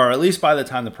 Or at least by the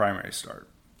time the primaries start.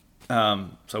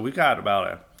 So we've got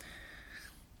about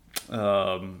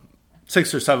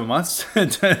 6 or 7 months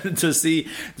to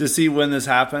see when this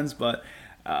happens. But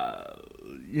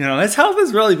his health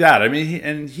is really bad. I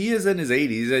mean, he is in his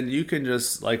 80s, and you can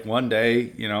just one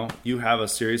day, you have a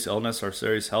serious illness or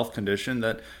serious health condition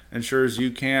that ensures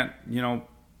you can't,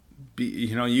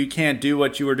 you can't do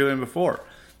what you were doing before,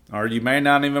 or you may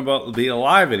not even be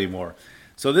alive anymore.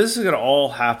 So this is going to all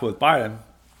happen with Biden.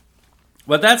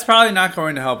 But that's probably not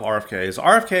going to help RFK.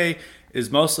 RFK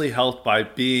is mostly helped by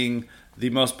being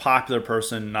the most popular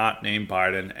person not named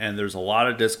Biden, and there's a lot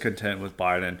of discontent with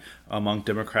Biden among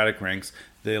Democratic ranks.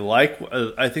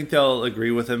 I think they'll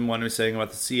agree with him when he's saying about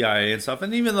the CIA and stuff.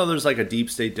 And even though there's a deep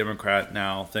state Democrat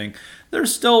now thing,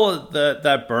 there's still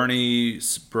that Bernie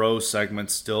bro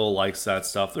segment still likes that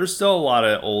stuff. There's still a lot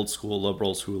of old school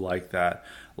liberals who like that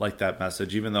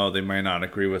message, even though they may not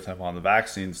agree with him on the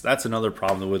vaccines. That's another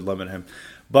problem that would limit him.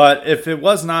 But if it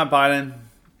was not Biden,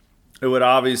 it would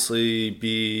obviously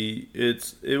be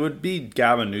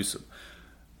Gavin Newsom.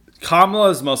 Kamala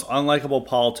is the most unlikable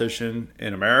politician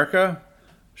in America.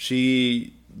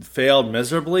 She failed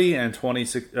miserably in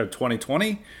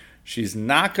 2020. She's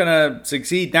not going to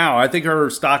succeed now. I think her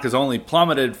stock has only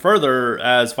plummeted further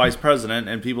as vice president,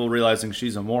 and people realizing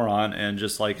she's a moron and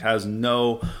just has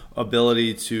no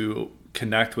ability to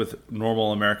connect with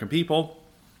normal American people.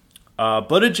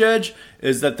 Buttigieg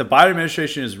is that the Biden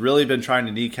administration has really been trying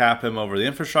to kneecap him over the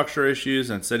infrastructure issues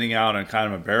and sitting out and kind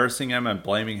of embarrassing him and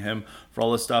blaming him for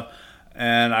all this stuff.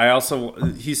 And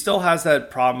he still has that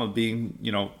problem of being,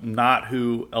 not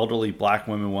who elderly black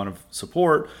women want to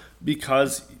support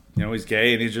because, he's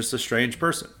gay and he's just a strange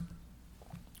person.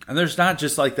 And there's not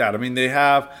just like that. I mean, they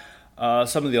have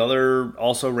some of the other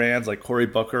also rans like Cory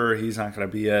Booker. He's not going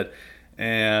to be it.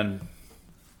 And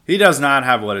he does not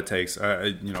have what it takes.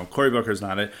 Cory Booker's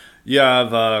not it. You have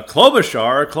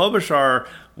Klobuchar. Klobuchar,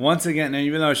 once again, and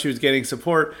even though she was getting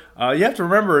support, you have to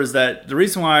remember is that the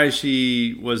reason why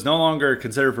she was no longer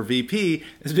considered for VP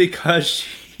is because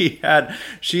she had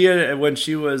when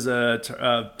she was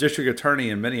a district attorney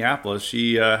in Minneapolis,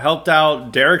 she helped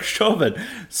out Derek Chauvin.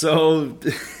 So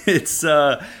it's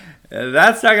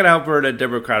that's not going to help her in a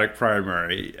Democratic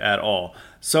primary at all.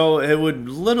 So it would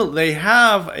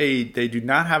they do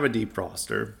not have a deep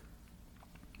roster.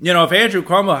 If Andrew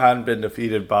Cuomo hadn't been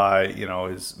defeated by,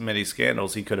 his many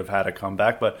scandals, he could have had a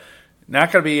comeback, but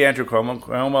not going to be Andrew Cuomo.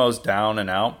 Cuomo's down and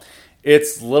out.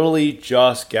 It's literally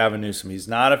just Gavin Newsom. He's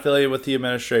not affiliated with the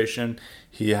administration.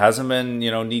 He hasn't been,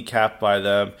 kneecapped by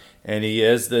them. And he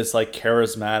is this like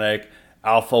charismatic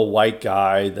alpha white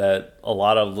guy that a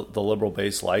lot of the liberal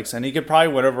base likes. And he could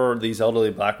probably win over these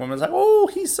elderly black women. It's like, oh,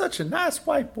 he's such a nice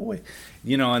white boy.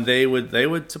 And they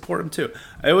would support him too.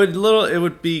 It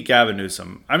would be Gavin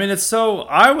Newsom. I mean,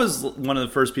 I was one of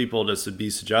the first people to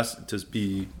be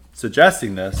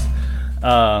suggesting this.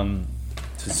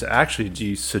 To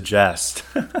actually suggest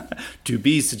to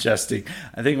be suggesting.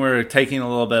 I think we're taking a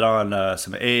little bit on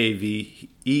some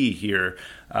AAVE here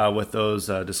with those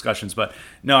discussions. But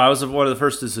no, I was one of the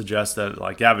first to suggest that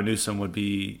like Gavin Newsom would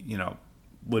be,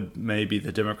 would maybe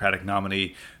the Democratic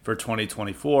nominee for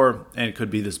 2024, and it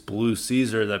could be this blue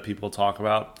Caesar that people talk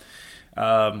about.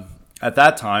 At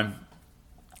that time,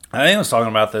 I think I was talking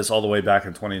about this all the way back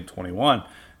in 2021,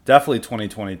 definitely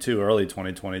 2022, early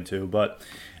 2022, but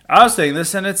I was saying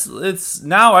this, and it's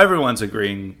now everyone's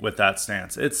agreeing with that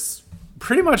stance. It's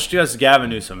pretty much just Gavin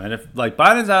Newsom, and if like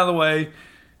Biden's out of the way,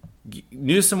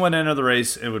 Newsom would enter the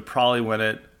race and would probably win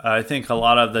it. I think a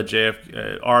lot of the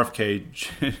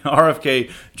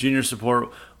RFK Jr.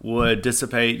 support would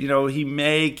dissipate. He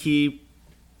may keep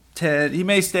 10, he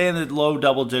may stay in the low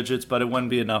double digits, but it wouldn't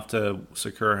be enough to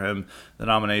secure him the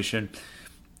nomination.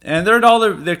 And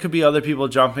there could be other people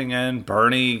jumping in.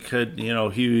 Bernie could,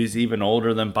 he's even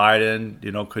older than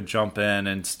Biden, could jump in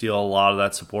and steal a lot of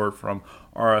that support from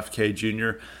RFK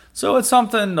Jr. So it's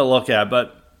something to look at.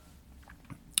 But,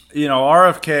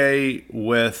 RFK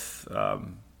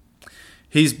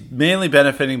he's mainly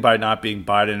benefiting by not being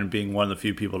Biden and being one of the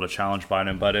few people to challenge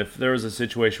Biden. But if there was a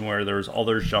situation where there was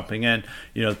others jumping in,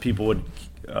 people would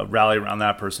rally around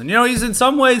that person. He's in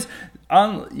some ways,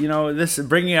 this is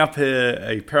bringing up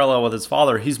a parallel with his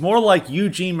father. He's more like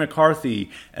Eugene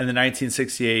McCarthy in the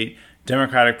 1968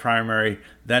 Democratic primary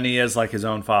than he is like his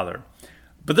own father.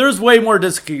 But there's way more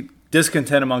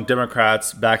discontent among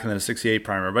Democrats back in the 68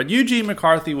 primary. But Eugene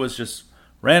McCarthy was just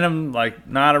random, like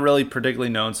not a really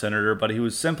particularly known senator, but he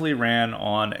was simply ran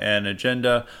on an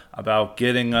agenda about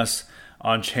getting us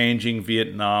on changing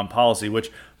Vietnam policy,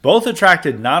 which both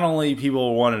attracted not only people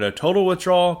who wanted a total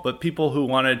withdrawal, but people who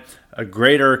wanted a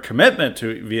greater commitment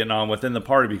to Vietnam within the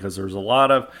party, because there's a lot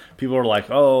of people who are like,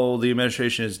 oh, the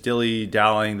administration is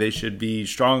dilly-dallying, they should be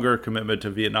stronger commitment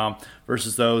to Vietnam,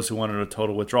 versus those who wanted a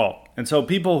total withdrawal. And so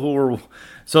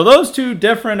those two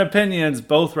different opinions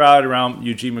both rallied around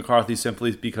Eugene McCarthy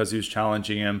simply because he was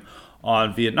challenging him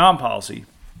on Vietnam policy.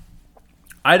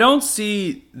 I don't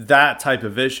see that type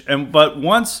of issue, but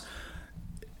once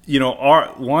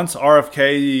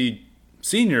RFK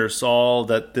Sr. saw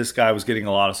that this guy was getting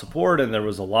a lot of support, and there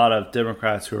was a lot of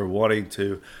Democrats who were wanting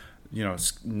to,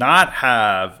 not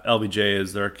have LBJ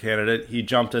as their candidate, he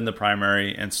jumped in the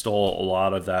primary and stole a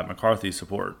lot of that McCarthy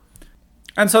support.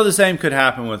 And so the same could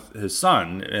happen with his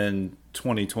son in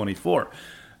 2024.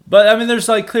 But, I mean, there's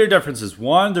like clear differences.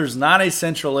 One, there's not a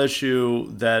central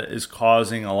issue that is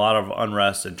causing a lot of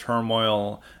unrest and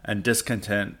turmoil and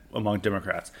discontent among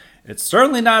Democrats. It's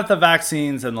certainly not the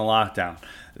vaccines and the lockdown.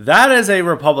 That is a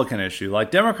Republican issue. Like,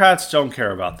 Democrats don't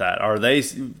care about that. Or they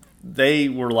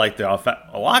were like, the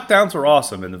lockdowns were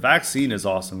awesome and the vaccine is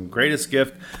awesome. Greatest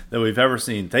gift that we've ever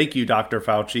seen. Thank you, Dr.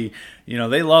 Fauci.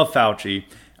 They love Fauci.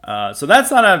 So that's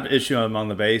not an issue among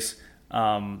the base.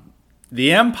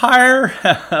 The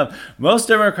empire, most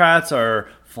Democrats are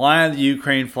flying the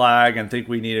Ukraine flag and think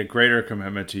we need a greater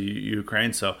commitment to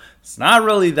Ukraine. So it's not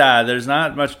really that. There's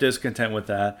not much discontent with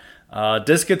that.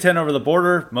 Discontent over the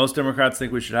border. Most Democrats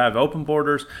think we should have open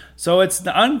borders. So it's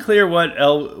unclear what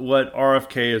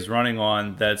RFK is running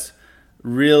on that's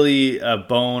really a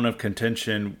bone of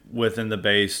contention within the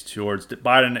base towards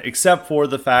Biden, except for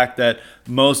the fact that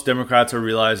most Democrats are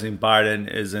realizing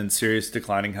Biden is in serious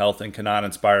declining health and cannot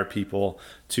inspire people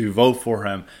to vote for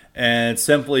him. And it's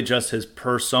simply just his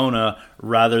persona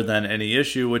rather than any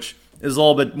issue, which is a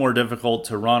little bit more difficult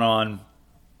to run on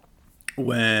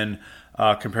when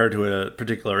compared to a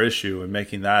particular issue and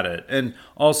making that it. And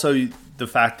also the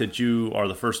fact that you are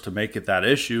the first to make it that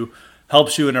issue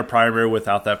helps you in a primary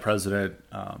without that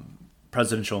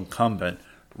presidential incumbent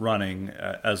running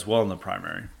as well in the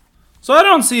primary. So I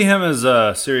don't see him as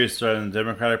a serious threat in the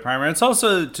Democratic primary. It's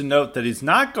also to note that he's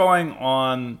not going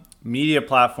on media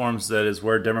platforms that is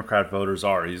where Democrat voters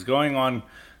are. He's going on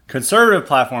conservative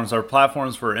platforms or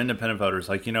platforms for independent voters.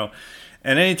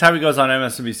 And anytime he goes on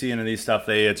MSNBC and these stuff,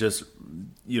 they just,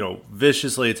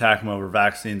 viciously attack him over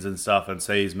vaccines and stuff and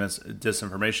say he's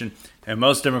disinformation. And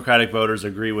most Democratic voters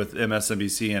agree with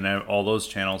MSNBC and all those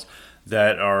channels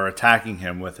that are attacking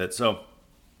him with it. So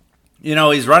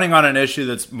he's running on an issue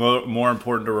that's more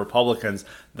important to Republicans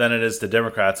than it is to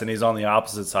Democrats, and he's on the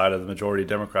opposite side of the majority of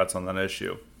Democrats on that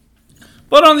issue.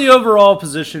 But on the overall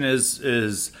position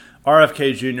is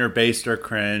RFK Jr. based or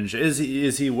cringe? Is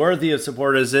he worthy of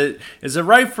support? Is it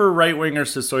right for right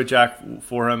wingers to soy jack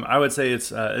for him? I would say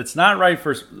it's not right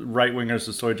for right wingers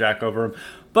to soy jack over him,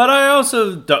 but I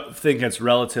also don't think it's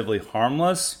relatively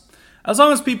harmless. As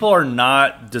long as people are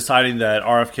not deciding that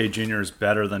RFK Jr. is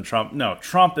better than Trump. No,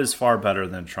 Trump is far better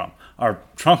than Trump. Or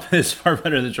Trump is far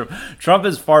better than Trump. Trump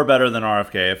is far better than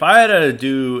RFK. If I had to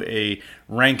do a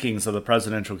rankings of the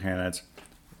presidential candidates,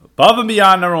 above and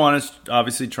beyond, number one is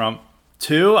obviously Trump.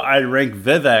 Two, I'd rank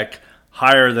Vivek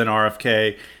higher than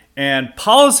RFK. And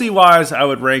policy-wise, I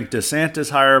would rank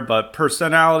DeSantis higher, but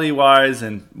personality-wise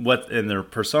and in their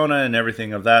persona and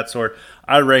everything of that sort,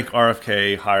 I rank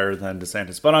RFK higher than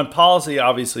DeSantis. But on policy,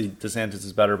 obviously DeSantis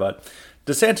is better, but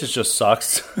DeSantis just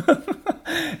sucks.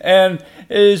 And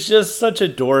is just such a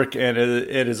dork, and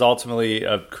it is ultimately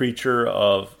a creature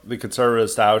of the conservative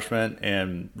establishment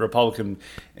and Republican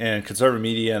and conservative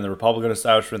media and the Republican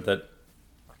establishment that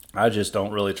I just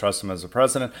don't really trust him as a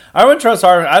president. I wouldn't trust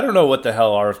I don't know what the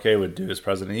hell RFK would do as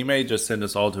president. He may just send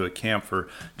us all to a camp for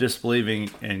disbelieving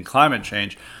in climate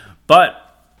change. But,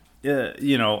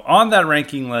 on that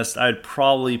ranking list, I'd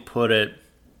probably put it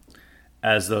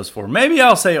as those four. Maybe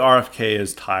I'll say RFK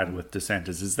is tied with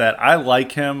DeSantis. Is that I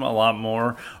like him a lot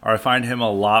more, or I find him a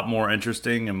lot more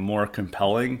interesting and more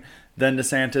compelling than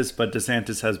DeSantis, but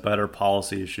DeSantis has better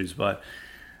policy issues. But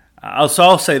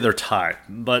I'll say they're tied,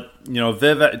 but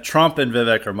Trump and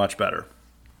Vivek are much better.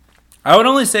 I would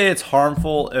only say it's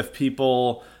harmful if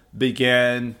people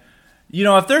begin,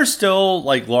 if they're still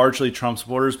like largely Trump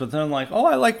supporters, but then like, oh,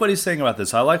 I like what he's saying about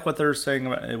this. I like what they're saying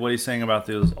about what he's saying about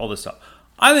all this stuff.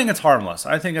 I think it's harmless.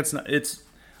 I think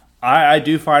I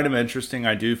do find him interesting.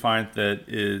 I do find that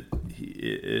it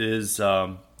is.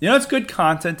 It's good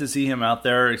content to see him out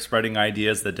there spreading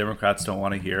ideas that Democrats don't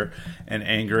want to hear and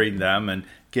angering them and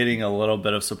getting a little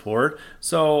bit of support.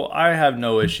 So I have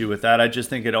no issue with that. I just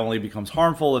think it only becomes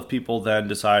harmful if people then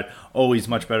decide, oh, he's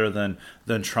much better than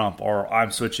Trump, or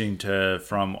I'm switching from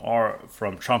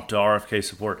Trump to RFK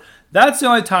support. That's the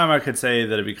only time I could say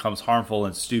that it becomes harmful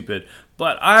and stupid.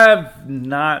 But I have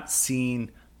not seen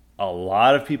a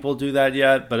lot of people do that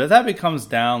yet. But if that becomes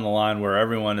down the line where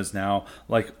everyone is now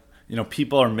like,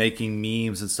 people are making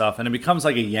memes and stuff, and it becomes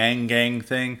like a Yang Gang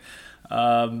thing.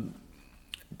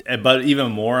 But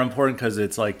even more important because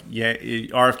it's like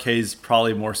RFK is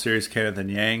probably more serious candidate than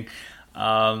Yang.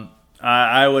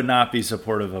 I would not be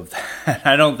supportive of that.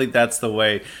 I don't think that's the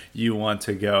way you want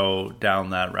to go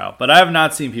down that route. But I have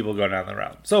not seen people go down the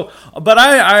route. So, but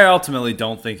I ultimately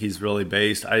don't think he's really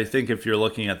based. I think if you're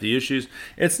looking at the issues,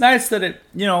 it's nice that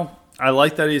I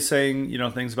like that he's saying,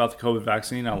 things about the COVID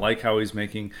vaccine. I like how he's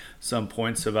making some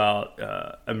points about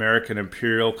American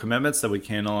imperial commitments that we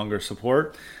can no longer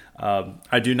support.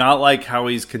 I do not like how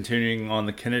he's continuing on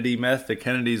the Kennedy myth. The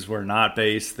Kennedys were not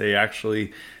based. They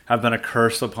actually have been a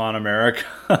curse upon America.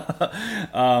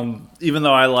 Even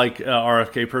though I like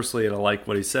RFK personally and I like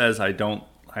what he says, I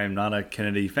am not a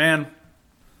Kennedy fan.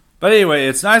 But anyway,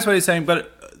 it's nice what he's saying.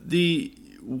 But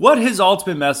what his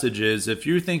ultimate message is, if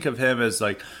you think of him as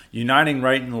like uniting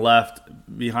right and left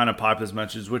behind a populist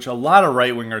message, which a lot of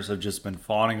right-wingers have just been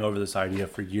fawning over this idea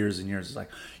for years and years. It's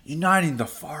like, uniting the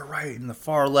far right and the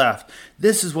far left.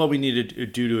 This is what we need to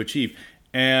do to achieve.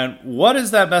 And what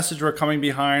is that message we're coming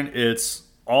behind? It's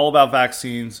all about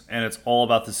vaccines, and it's all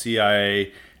about the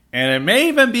CIA. And it may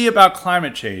even be about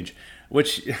climate change,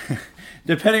 which,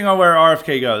 depending on where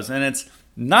RFK goes. And it's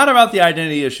not about the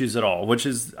identity issues at all, which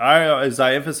is, as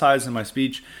I emphasized in my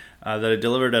speech that I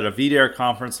delivered at a VDARE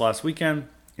conference last weekend,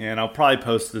 and I'll probably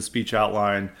post the speech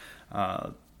outline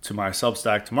to my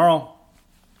Substack tomorrow.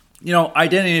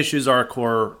 Identity issues are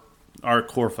our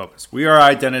core focus. We are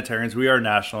identitarians. We are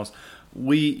nationalists.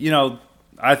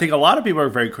 I think a lot of people are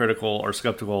very critical or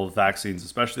skeptical of vaccines,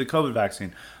 especially the COVID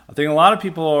vaccine. I think a lot of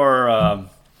people are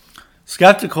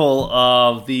skeptical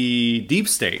of the deep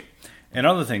state and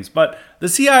other things. But the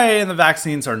CIA and the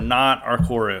vaccines are not our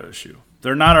core issue.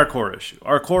 They're not our core issue.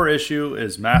 Our core issue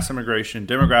is mass immigration,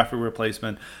 demographic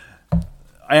replacement,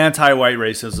 anti-white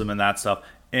racism, and that stuff.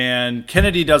 And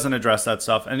Kennedy doesn't address that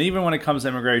stuff. And even when it comes to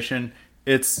immigration,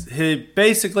 it's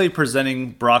basically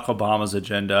presenting Barack Obama's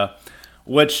agenda,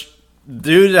 which,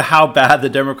 due to how bad the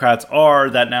Democrats are,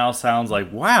 that now sounds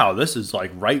like, wow, this is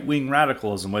like right-wing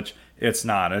radicalism, which it's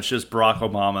not. It's just Barack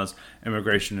Obama's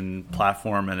immigration and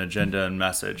platform and agenda and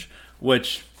message,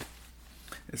 which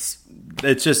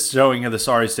it's just showing the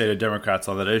sorry state of Democrats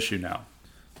on that issue now.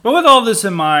 But with all this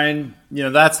in mind,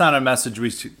 that's not a message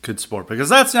we could support because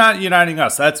that's not uniting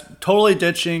us. That's totally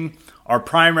ditching our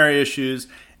primary issues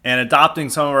and adopting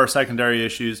some of our secondary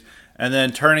issues and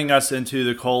then turning us into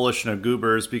the coalition of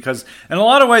goobers, because in a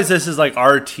lot of ways this is like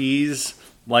RT's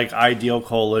ideal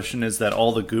coalition, is that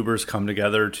all the goobers come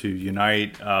together to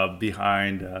unite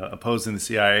behind opposing the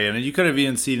CIA. And you could have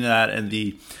even seen that in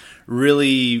the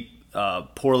really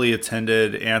poorly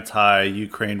attended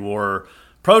anti-Ukraine war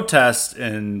protest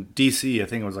in DC. I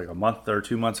think it was like a month or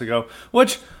 2 months ago,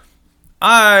 which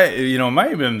it might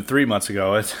have been 3 months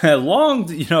ago. It's a long,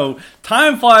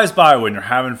 time flies by when you're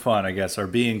having fun, I guess, or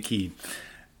being key.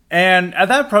 And at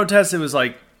that protest, it was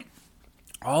like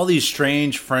all these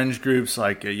strange fringe groups,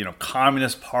 like,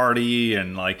 Communist Party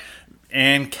and like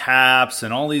ANCAPs,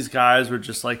 and all these guys were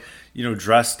just like,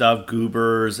 dressed up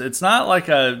goobers. It's not like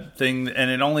a thing,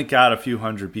 and it only got a few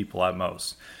hundred people at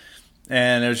most.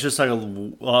 And it was just like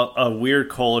a weird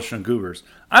coalition of goobers.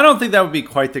 I don't think that would be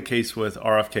quite the case with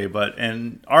RFK,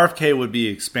 and RFK would be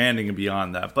expanding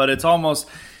beyond that. But it's almost,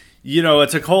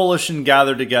 it's a coalition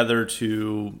gathered together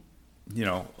to,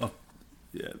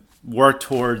 work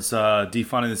towards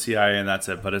defunding the CIA, and that's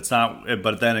it. But it's not.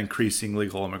 But then increasing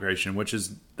legal immigration,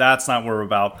 that's not what we're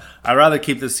about. I'd rather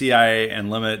keep the CIA and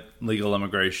limit legal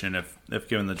immigration if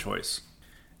given the choice.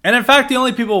 And in fact, the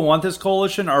only people who want this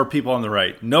coalition are people on the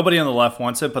right. Nobody on the left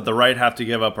wants it, but the right have to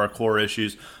give up our core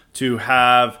issues to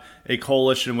have a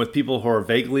coalition with people who are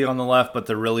vaguely on the left, but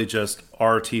they're really just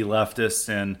RT leftists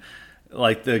and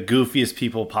like the goofiest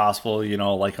people possible,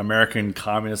 like American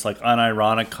communists, like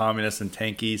unironic communists and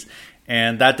tankies.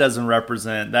 And that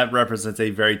represents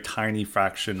a very tiny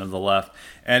fraction of the left.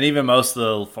 And even most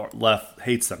of the left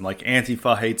hates them. Like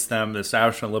Antifa hates them. The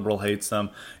establishment liberal hates them.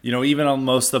 Even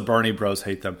most of the Bernie bros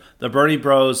hate them. The Bernie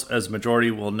bros, as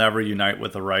majority, will never unite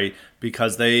with the right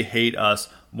because they hate us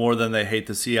more than they hate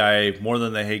the CIA, more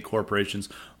than they hate corporations,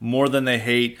 more than they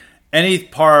hate any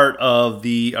part of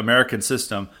the American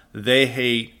system. They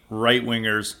hate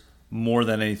right-wingers more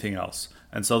than anything else.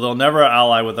 And so they'll never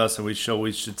ally with us, and we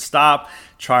should stop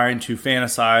trying to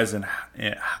fantasize and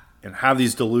have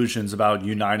these delusions about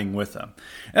uniting with them.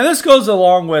 And this goes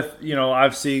along with,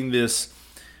 I've seen this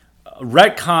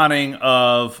retconning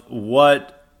of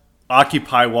what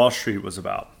Occupy Wall Street was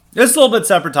about. It's a little bit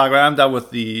separate talk, but I'm done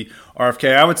with the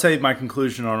RFK. I would say my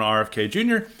conclusion on RFK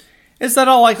Jr. is that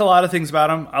I like a lot of things about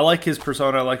him. I like his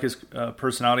persona. I like his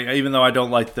personality. Even though I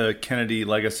don't like the Kennedy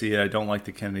legacy, I don't like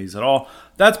the Kennedys at all.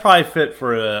 That's probably fit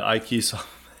for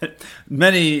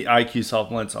many IQ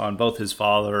supplements on both his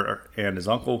father and his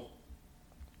uncle.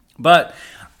 But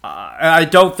I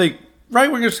don't think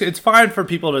right-wingers, it's fine for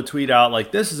people to tweet out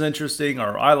like, this is interesting,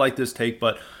 or I like this take,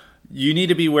 but you need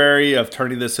to be wary of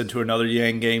turning this into another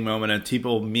Yang Gang moment and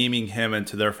people memeing him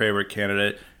into their favorite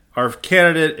candidate. Our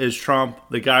candidate is Trump.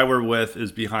 The guy we're with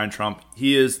is behind Trump.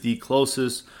 He is the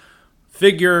closest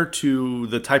figure to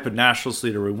the type of nationalist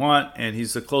leader we want, and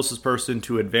he's the closest person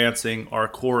to advancing our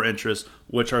core interests,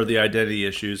 which are the identity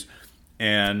issues.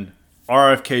 And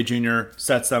RFK Jr.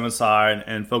 sets them aside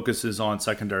and focuses on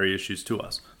secondary issues to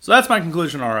us. So that's my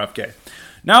conclusion on RFK.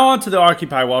 Now on to the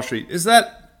Occupy Wall Street. Is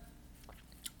that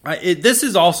this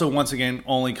is also, once again,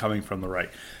 only coming from the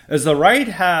right. As the right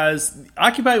has,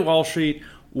 Occupy Wall Street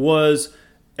was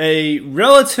a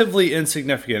relatively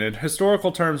insignificant, in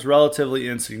historical terms, relatively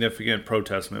insignificant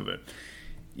protest movement.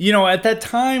 At that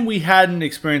time, we hadn't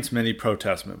experienced many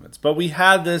protest movements, but we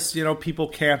had this, people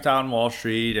camped out on Wall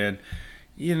Street, and,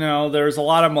 there's a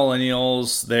lot of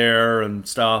millennials there and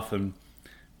stuff, and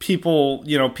people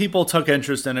took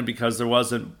interest in it because there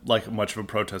wasn't like much of a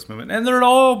protest movement. And there had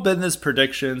all been this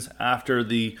predictions after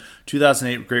the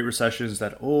 2008 Great Recessions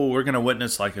that, we're going to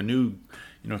witness like a new,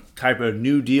 type of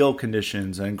New Deal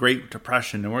conditions and Great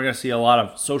Depression, and we're going to see a lot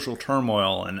of social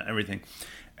turmoil and everything.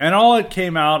 And all it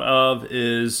came out of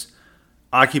is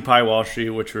Occupy Wall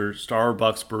Street, which were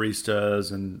Starbucks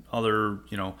baristas and other,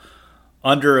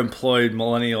 underemployed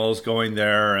millennials going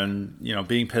there and,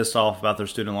 being pissed off about their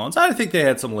student loans. I think they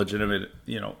had some legitimate,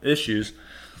 issues,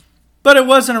 but it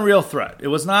wasn't a real threat. It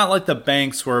was not like the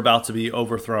banks were about to be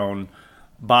overthrown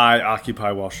by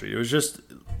Occupy Wall Street. It was just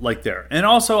like there. And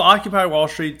also, Occupy Wall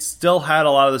Street still had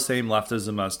a lot of the same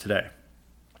leftism as today.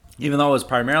 Even though it was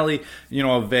primarily,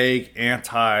 a vague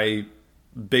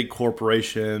anti-big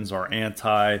corporations or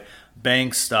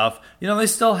anti-bank stuff, they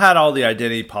still had all the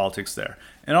identity politics there.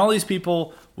 And all these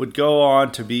people would go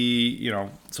on to be,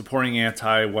 supporting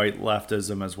anti-white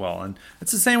leftism as well. And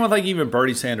it's the same with like even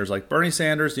Bernie Sanders. Like Bernie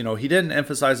Sanders, he didn't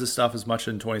emphasize this stuff as much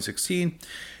in 2016.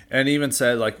 And even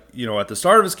said like, at the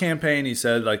start of his campaign, he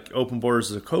said like open borders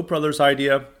is a Koch brothers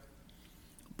idea.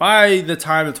 by the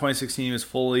time of 2016, he was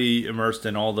fully immersed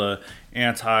in all the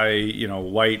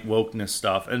white wokeness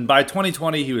stuff. And by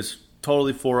 2020, he was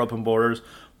totally for open borders,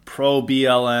 pro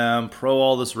BLM, pro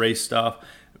all this race stuff,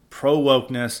 pro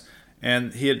wokeness.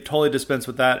 And he had totally dispensed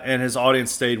with that, and his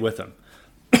audience stayed with him.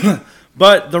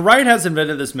 But the right has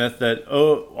invented this myth that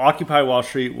Occupy Wall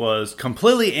Street was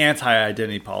completely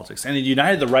anti-identity politics, and it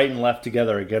united the right and left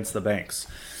together against the banks.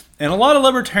 And a lot of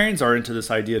libertarians are into this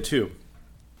idea too.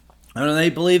 And they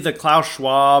believe that Klaus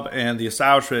Schwab and the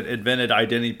establishment invented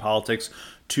identity politics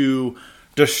to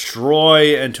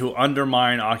destroy and to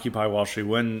undermine Occupy Wall Street,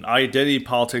 when identity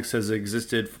politics has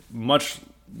existed much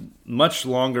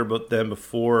longer than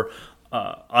before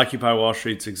Occupy Wall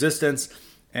Street's existence.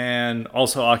 And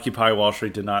also, Occupy Wall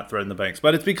Street did not threaten the banks,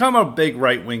 but it's become a big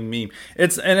right-wing meme.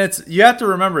 You have to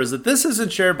remember is that this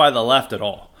isn't shared by the left at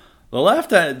all. The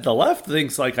left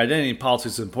thinks like identity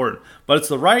politics is important, but it's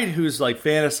the right who's like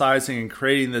fantasizing and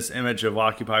creating this image of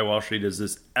Occupy Wall Street as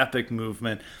this epic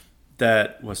movement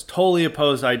that was totally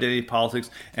opposed to identity politics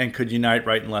and could unite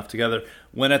right and left together.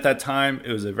 When at that time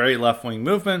it was a very left-wing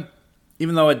movement,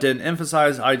 even though it didn't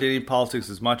emphasize identity politics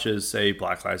as much as, say,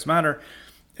 Black Lives Matter.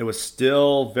 It was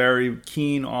still very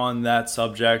keen on that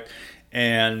subject,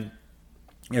 and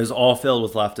it was all filled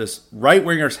with leftists.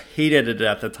 Right-wingers hated it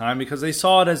at the time because they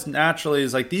saw it as naturally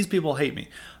as like, these people hate me.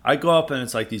 I go up and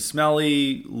it's like these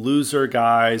smelly loser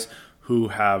guys who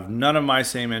have none of my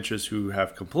same interests, who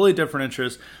have completely different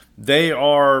interests. They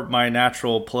are my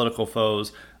natural political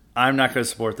foes. I'm not going to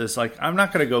support this. Like, I'm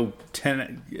not going to go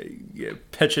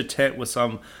pitch a tent with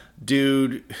some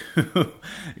dude who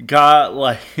got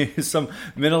like some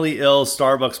mentally ill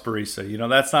Starbucks barista.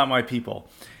 That's not my people.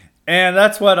 And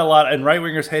that's what and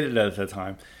right-wingers hated it at the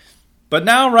time. But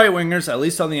now right-wingers, at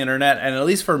least on the internet, and at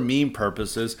least for meme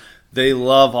purposes, they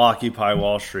love Occupy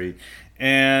Wall Street.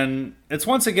 And it's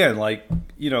once again, like,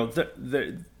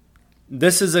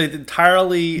 this is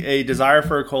entirely a desire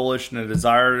for a coalition. A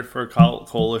desire for a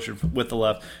coalition with the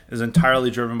left is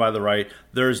entirely driven by the right.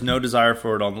 There is no desire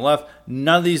for it on the left.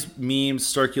 None of these memes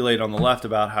circulate on the left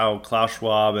about how Klaus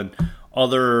Schwab and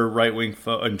other right-wing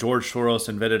and George Soros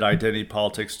invented identity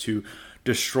politics to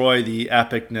destroy the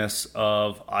epicness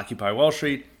of Occupy Wall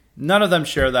Street. None of them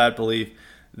share that belief.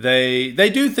 They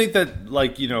do think that,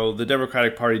 like, the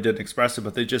Democratic Party didn't express it,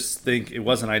 but they just think it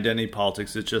wasn't identity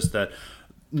politics. It's just that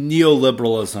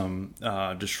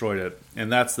neoliberalism destroyed it,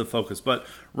 and that's the focus. But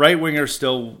right-wingers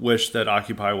still wish that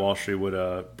Occupy Wall Street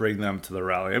would bring them to the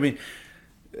rally. I mean,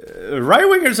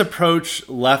 right-wingers approach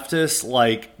leftists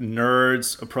like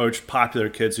nerds approach popular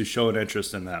kids who show an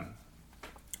interest in them.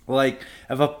 Like,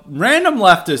 if a random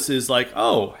leftist is like,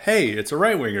 oh, hey, it's a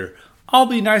right-winger, I'll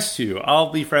be nice to you,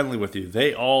 I'll be friendly with you.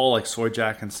 They all, like, soy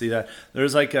jack and see that.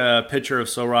 There's like a picture of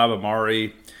Sohrab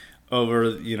Ahmari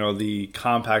over, the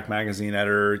Compact magazine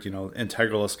editor,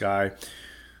 integralist guy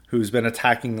who's been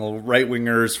attacking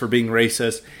right-wingers for being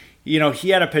racist. He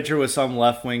had a picture with some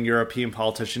left-wing European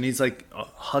politician. He's like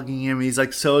hugging him. He's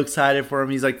like so excited for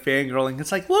him. He's like fangirling.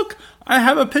 It's like, look, I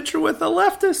have a picture with a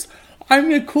leftist.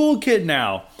 I'm a cool kid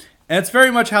now. And it's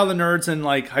very much how the nerds in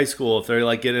like high school, if they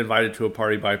like get invited to a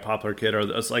party by a popular kid, or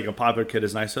it's like a popular kid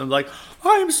is nice to them, like,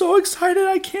 I'm so excited.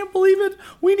 I can't believe it.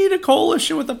 We need a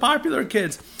coalition with the popular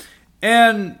kids.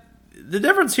 And the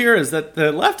difference here is that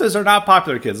the leftists are not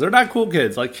popular kids. They're not cool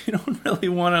kids. Like, you don't really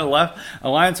want a left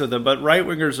alliance with them. But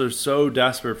right-wingers are so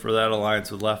desperate for that alliance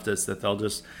with leftists that they'll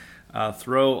just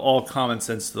throw all common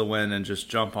sense to the wind and just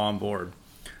jump on board.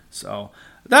 So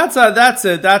that's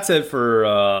it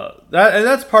for that. And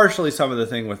that's partially some of the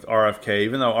thing with RFK.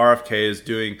 Even though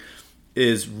RFK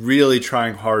is really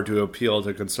trying hard to appeal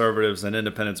to conservatives and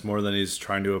independents more than he's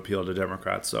trying to appeal to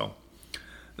Democrats. So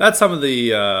that's some of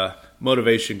the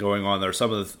motivation going on there,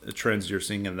 some of the trends you're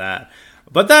seeing in that.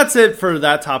 But that's it for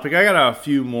that topic. I got a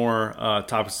few more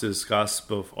topics to discuss,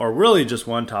 or really just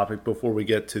one topic before we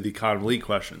get to the Con Elite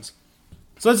questions.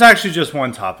 So it's actually just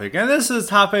one topic, and this is a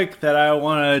topic that I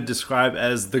want to describe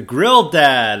as the grill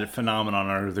dad phenomenon,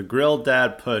 or the grill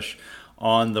dad push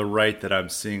on the right that I'm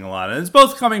seeing a lot. And it's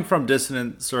both coming from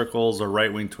dissident circles or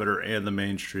right-wing Twitter and the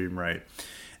mainstream right.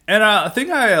 And I think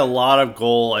a lot of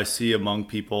goal I see among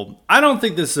people. I don't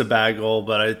think this is a bad goal,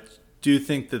 but I do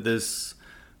think that this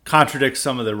contradicts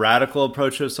some of the radical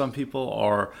approach of some people,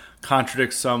 or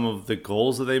contradicts some of the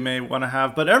goals that they may want to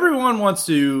have. But everyone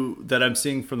that I'm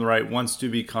seeing from the right, wants to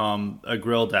become a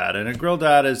grill dad. And a grill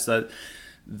dad is that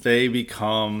they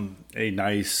become a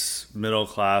nice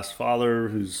middle-class father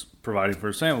who's providing for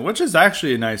his family, which is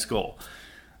actually a nice goal.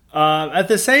 At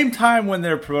the same time, when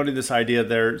they're promoting this idea,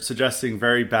 they're suggesting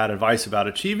very bad advice about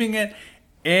achieving it,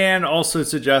 and also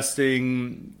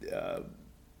suggesting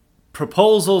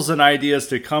proposals and ideas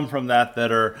to come from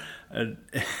that are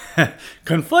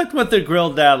conflict with the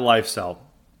grill dad lifestyle.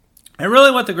 And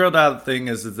really what the grill dad thing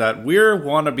is that we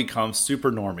want to become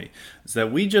super normie. Is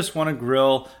that we just want to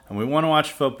grill and we want to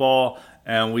watch football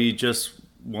and we just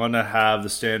want to have the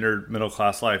standard middle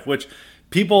class life, which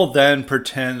people then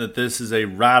pretend that this is a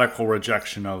radical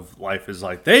rejection of life. Is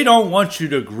like, they don't want you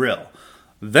to grill.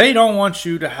 They don't want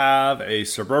you to have a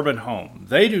suburban home.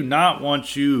 They do not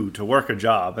want you to work a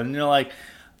job. And you're like,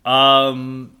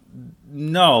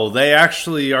 no, they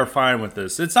actually are fine with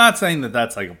this. It's not saying that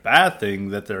that's like a bad thing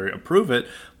that they approve it,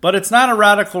 but it's not a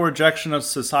radical rejection of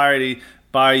society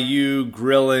by you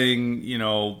grilling,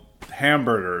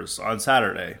 hamburgers on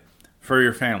Saturday for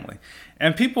your family.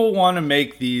 And people want to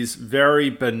make these very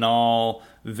banal,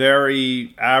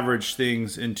 very average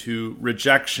things into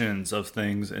rejections of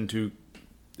things, into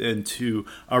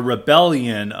a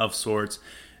rebellion of sorts.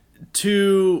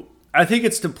 I think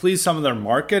it's to please some of their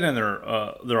market and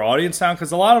their audience now,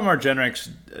 because a lot of them are Gen X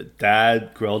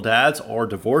grill dads or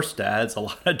divorced dads, a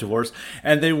lot of divorce,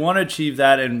 and they want to achieve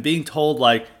that, and being told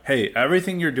like, hey,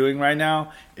 everything you're doing right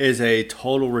now is a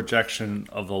total rejection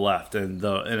of the left, and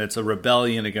it's a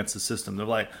rebellion against the system. They're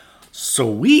like,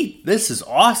 sweet, this is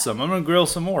awesome, I'm going to grill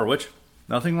some more, which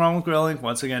nothing wrong with grilling.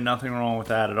 Once again, nothing wrong with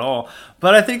that at all.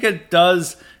 But I think it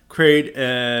does create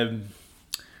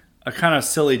a kind of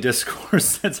silly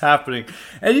discourse that's happening.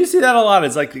 And you see that a lot.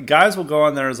 It's like guys will go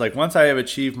on there. It's like, once I have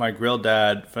achieved my grill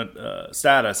dad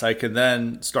status, I can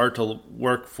then start to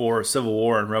work for Civil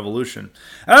War and Revolution.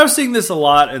 And I was seeing this a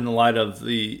lot in the light of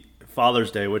the Father's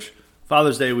Day, which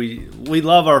Father's Day, we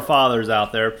love our fathers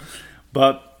out there.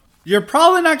 But you're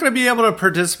probably not going to be able to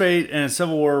participate in a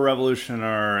Civil War, Revolution,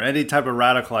 or any type of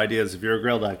radical ideas if you're a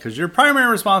grill dad, because your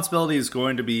primary responsibility is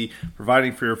going to be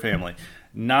providing for your family,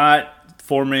 not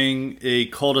forming a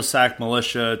cul-de-sac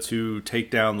militia to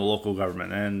take down the local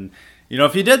government. And,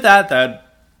 if you did that,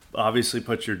 that obviously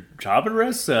puts your job at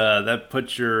risk. That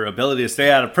puts your ability to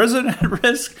stay out of prison at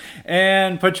risk,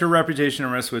 and puts your reputation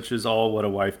at risk, which is all what a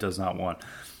wife does not want.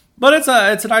 But it's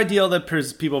an ideal that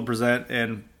people present,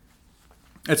 and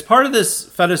it's part of this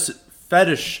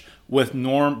fetish with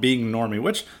being normie,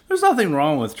 which there's nothing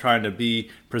wrong with trying to be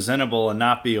presentable and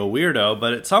not be a weirdo,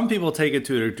 but some people take it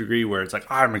to a degree where it's like,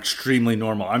 I'm extremely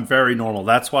normal. I'm very normal.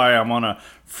 That's why I'm on a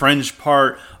fringe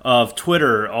part of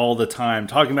Twitter all the time,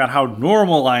 talking about how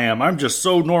normal I am. I'm just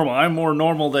so normal. I'm more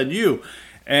normal than you.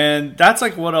 And that's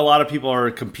like what a lot of people are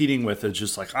competing with. It's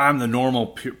just like, I'm the normal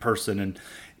person. And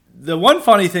the one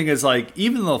funny thing is, like,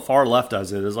 even the far left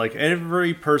does it, is like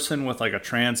every person with like a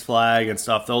trans flag and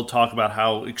stuff, they'll talk about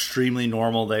how extremely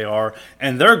normal they are,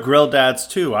 and they're grill dads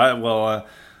too.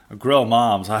 Grill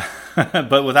moms,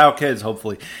 but without kids,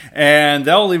 hopefully. And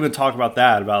they'll even talk about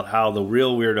that, about how the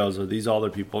real weirdos are these other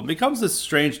people. It becomes this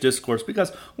strange discourse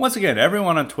because, once again,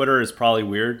 everyone on Twitter is probably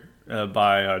weird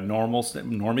by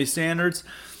normie standards.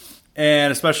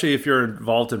 And especially if you're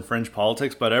involved in fringe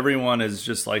politics, but everyone is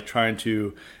just like trying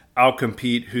to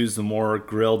outcompete who's the more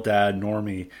grill dad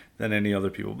normie than any other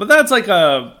people. But that's like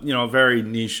a very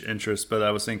niche interest. But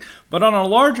I was seeing, but on a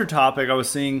larger topic, I was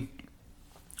seeing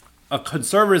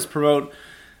conservatives promote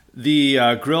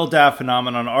the grill dad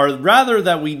phenomenon, or rather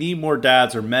that we need more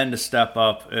dads or men to step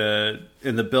up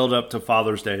in the build up to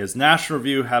Father's Day. As National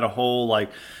Review had a whole like,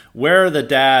 where are the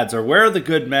dads or where are the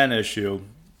good men issue,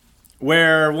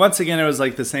 where once again it was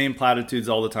like the same platitudes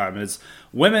all the time. And it's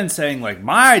women saying like,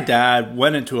 my dad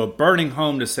went into a burning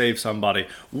home to save somebody.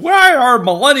 Why are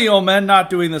millennial men not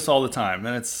doing this all the time?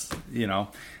 And it's,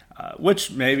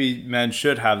 which maybe men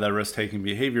should have that risk-taking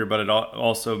behavior, but it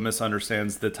also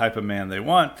misunderstands the type of man they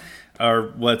want,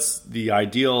 or what's the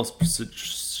ideal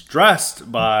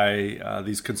stressed by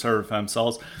these conservative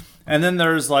femcells. And then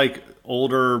there's like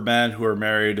older men who are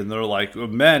married, and they're like,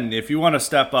 men, if you want to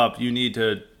step up, you need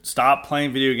to stop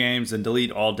playing video games and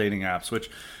delete all dating apps.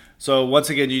 So once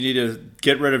again, you need to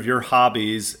get rid of your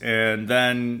hobbies and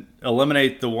then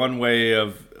eliminate the one way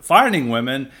of finding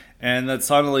women, and that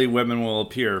suddenly women will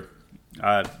appear.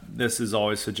 This is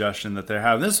always a suggestion that they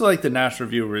have. This is like the National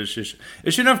Review issue.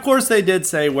 And of course, they did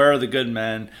say, where are the good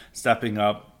men stepping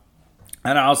up?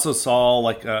 And I also saw,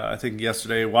 like, I think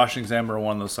yesterday, Washington Examiner,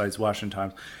 one of those sites, Washington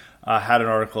Times, had an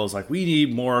article. It's like, we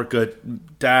need more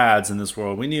good dads in this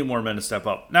world. We need more men to step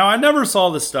up. Now, I never saw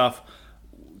this stuff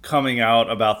coming out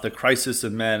about the crisis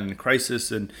in men and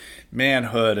crisis in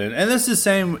manhood. And this is the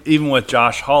same even with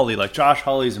Josh Hawley. Like, Josh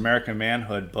Hawley's American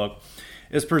Manhood book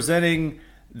is presenting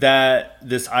that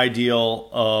this ideal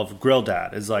of grill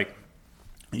dad is like,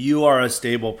 you are a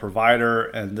stable provider,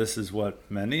 and this is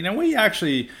what men need. And we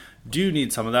actually do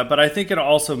need some of that, but I think it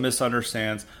also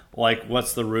misunderstands like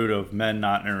what's the root of men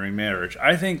not entering marriage.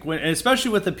 I think,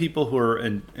 especially with the people who are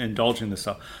indulging this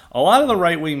stuff, a lot of the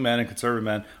right-wing men and conservative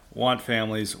men want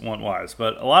families, want wives,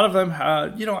 but a lot of them,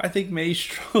 I think may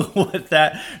struggle with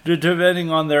that depending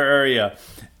on their area.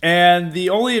 And the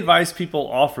only advice people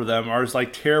offer them is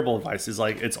like terrible advice. It's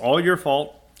like, it's all your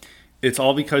fault. It's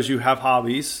all because you have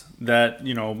hobbies that,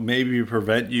 maybe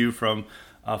prevent you from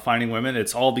finding women.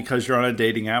 It's all because you're on a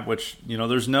dating app, which,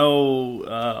 there's no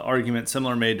argument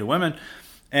similar made to women.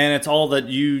 And it's all that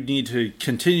you need to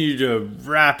continue to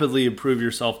rapidly improve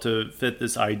yourself to fit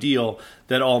this ideal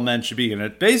that all men should be.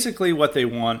 And basically what they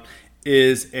want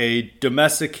is a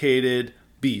domesticated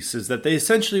beast, is that they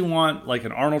essentially want like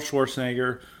an Arnold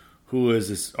Schwarzenegger, who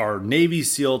is our Navy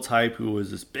SEAL type, who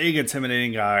is this big,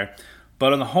 intimidating guy.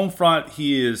 But on the home front,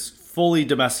 he is fully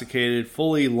domesticated,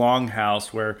 fully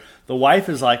longhouse, where the wife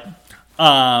is like,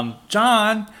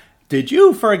 John, did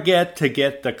you forget to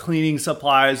get the cleaning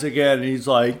supplies again? And he's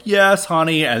like, yes,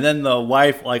 honey. And then the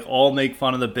wife like all make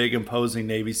fun of the big imposing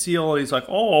Navy SEAL. And he's like,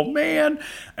 oh, man.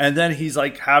 And then he's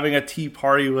like having a tea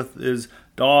party with his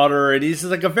daughter. And he's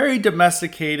like a very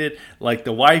domesticated, like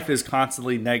the wife is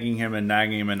constantly negging him and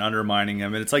nagging him and undermining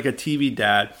him. And it's like a TV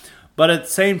dad. But at the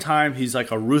same time, he's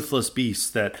like a ruthless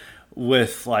beast that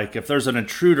with like, if there's an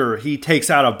intruder, he takes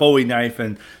out a Bowie knife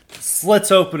and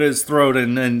slits open his throat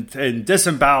and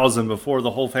disembowels him before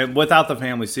the whole family, without the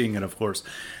family seeing it, of course.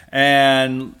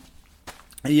 And,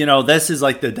 this is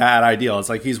like the dad ideal. It's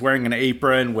like he's wearing an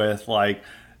apron with like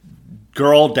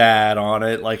girl dad on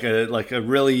it, like a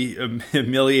really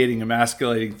humiliating,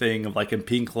 emasculating thing of like in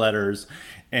pink letters.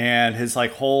 And his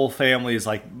like whole family is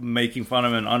like making fun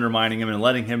of him and undermining him and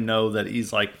letting him know that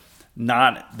he's like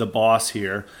not the boss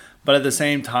here. But at the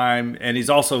same time, and he's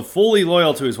also fully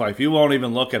loyal to his wife. He won't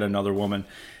even look at another woman.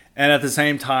 And at the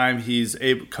same time, he's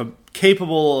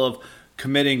capable of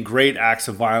committing great acts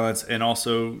of violence and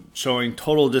also showing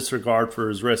total disregard for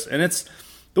his risks. And it's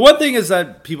the one thing is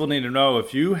that people need to know,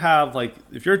 if you're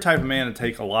a type of man to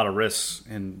take a lot of risks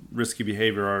and risky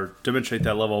behavior or demonstrate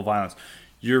that level of violence,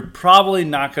 you're probably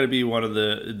not going to be one of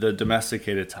the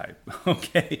domesticated type,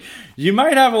 okay? You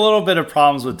might have a little bit of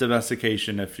problems with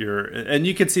domestication and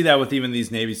you can see that with even these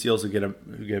Navy SEALs who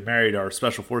get married, or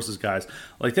Special Forces guys.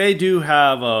 Like they do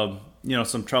have,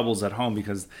 some troubles at home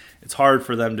because it's hard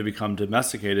for them to become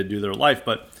domesticated, do their life.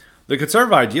 But the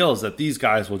conservative ideal is that these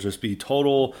guys will just be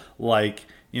total, like,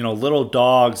 little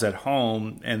dogs at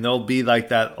home, and they'll be like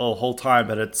that the whole time.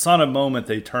 But at some moment,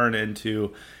 they turn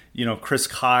into Chris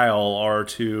Kyle or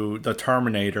to the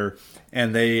Terminator,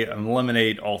 and they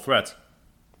eliminate all threats.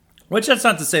 Which that's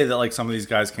not to say that like some of these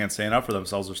guys can't stand up for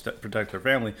themselves or protect their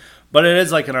family, but it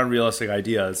is like an unrealistic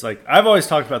idea. It's like I've always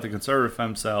talked about the conservative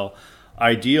femcel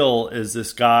ideal is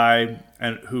this guy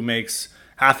who makes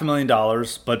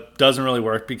 $500,000 but doesn't really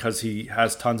work because he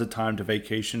has tons of time to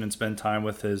vacation and spend time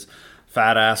with his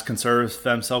fat ass conservative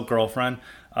femcel girlfriend.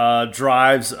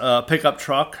 Drives a pickup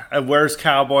truck, wears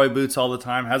cowboy boots all the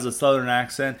time, has a southern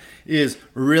accent, is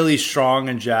really strong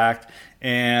and jacked,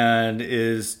 and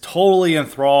is totally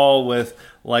enthralled with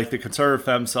like the conservative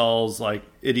femcel's like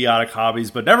idiotic hobbies,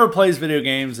 but never plays video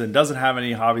games and doesn't have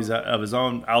any hobbies of his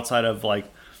own outside of like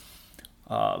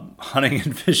hunting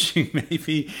and fishing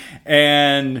maybe,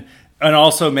 and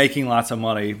also making lots of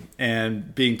money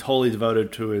and being totally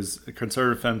devoted to his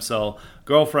conservative femcel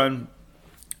girlfriend.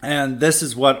 And this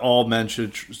is what all men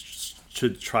should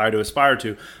try to aspire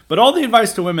to. But all the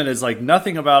advice to women is like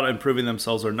nothing about improving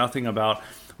themselves or nothing about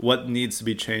what needs to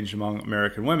be changed among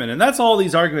American women. And that's all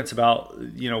these arguments about,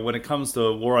 when it comes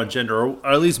to war on gender, or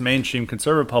at least mainstream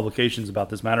conservative publications about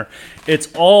this matter. It's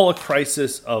all a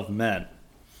crisis of men.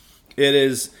 It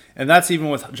is, and that's even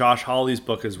with Josh Hawley's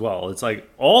book as well. It's like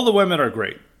all the women are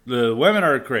great. The women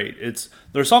are great.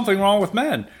 There's something wrong with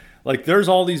men. Like there's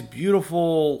all these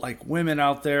beautiful like women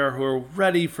out there who are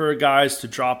ready for guys to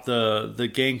drop the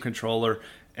game controller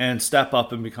and step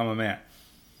up and become a man.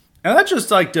 And that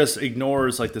just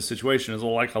ignores like the situation. Is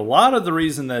like a lot of the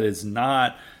reason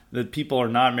that people are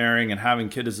not marrying and having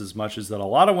kids as much as that a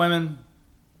lot of women,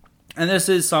 and this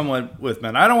is somewhat with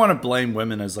men. I don't want to blame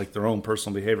women as like their own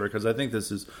personal behavior, because I think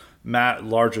this is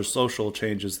larger social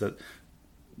changes that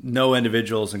no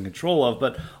individual is in control of.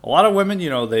 But a lot of women,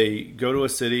 they go to a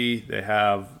city, they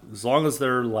have, as long as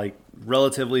they're like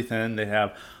relatively thin, they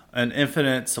have an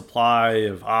infinite supply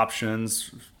of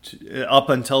options up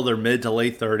until their mid to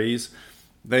late 30s.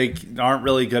 They aren't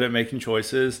really good at making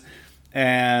choices,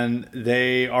 and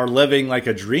they are living like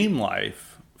a dream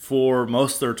life for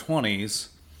most of their 20s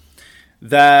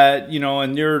that,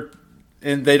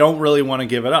 and they don't really want to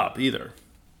give it up either.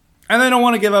 And they don't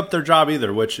want to give up their job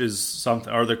either, which is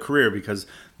something, or their career, because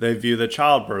they view that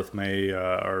childbirth may,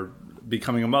 or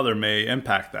becoming a mother may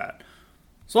impact that.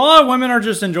 So a lot of women are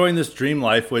just enjoying this dream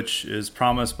life, which is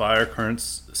promised by our current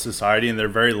society, and they're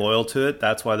very loyal to it.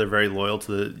 That's why they're very loyal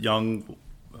to the young,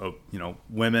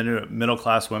 women,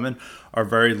 middle-class women are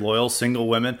very loyal. Single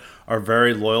women are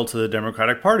very loyal to the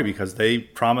Democratic Party because they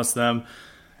promise them,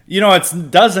 it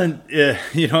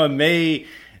may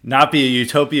not be a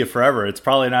utopia forever. It's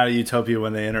probably not a utopia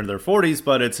when they enter their 40s,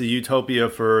 but it's a utopia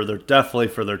definitely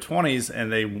for their 20s,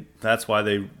 and that's why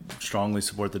they strongly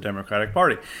support the Democratic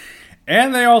Party.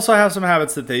 And they also have some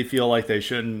habits that they feel like they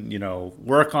shouldn't,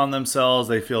 work on themselves.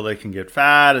 They feel they can get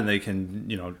fat, and they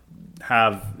can,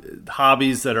 have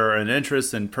hobbies that are an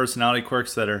interest and personality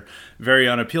quirks that are very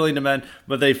unappealing to men,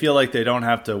 but they feel like they don't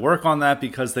have to work on that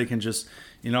because they can just,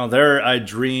 they're a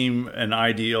dream, an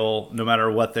ideal, no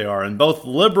matter what they are. And both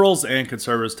liberals and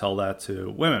conservatives tell that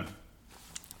to women,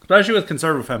 especially with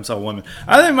conservative femcel women.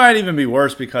 I think it might even be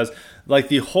worse because,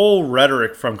 the whole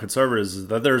rhetoric from conservatives is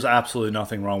that there's absolutely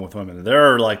nothing wrong with women.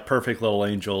 They're like perfect little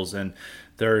angels, and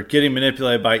they're getting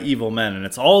manipulated by evil men, and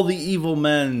it's all the evil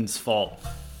men's fault.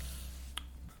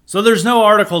 So there's no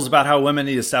articles about how women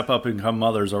need to step up and become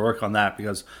mothers or work on that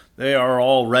because they are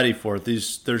all ready for it.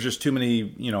 There's just too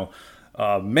many,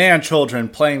 man children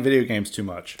playing video games too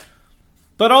much.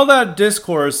 But all that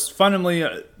discourse fundamentally,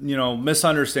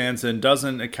 misunderstands and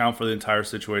doesn't account for the entire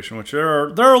situation, which there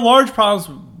are large problems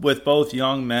with both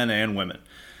young men and women.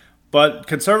 But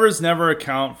conservatives never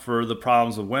account for the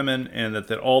problems of women, and that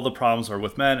all the problems are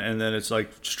with men, and then it's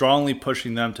strongly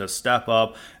pushing them to step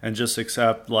up and just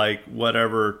accept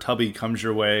whatever tubby comes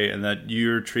your way, and that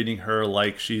you're treating her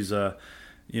like she's the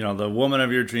woman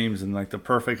of your dreams and the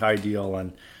perfect ideal,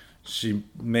 and she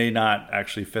may not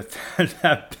actually fit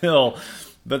that bill.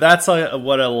 But that's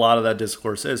what a lot of that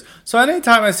discourse is. So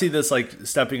anytime I see this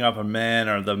stepping up a man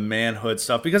or the manhood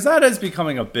stuff, because that is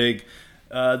becoming a big...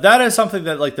 that is something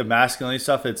that the masculinity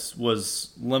stuff,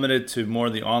 was limited to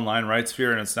more the online right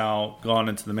sphere, and it's now gone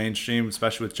into the mainstream,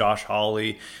 especially with Josh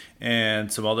Hawley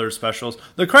and some other specials.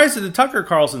 The Tucker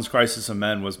Carlson's Crisis of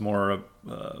Men was more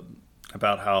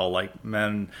about how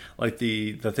men,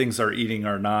 the things they're eating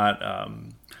are not,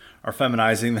 are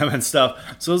feminizing them and stuff.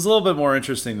 So it's a little bit more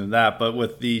interesting than that. But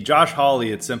with the Josh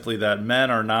Hawley, it's simply that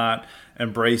men are not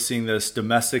embracing this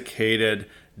domesticated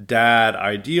dad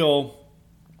ideal,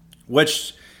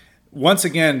 which, once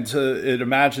again, it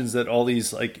imagines that all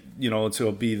these,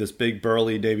 to be this big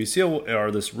burly Navy SEAL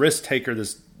or this risk taker,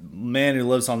 this man who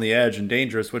lives on the edge and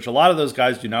dangerous, which a lot of those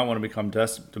guys do not want to become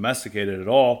domesticated at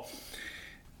all.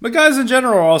 But guys in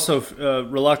general are also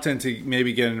reluctant to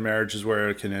maybe get into marriages where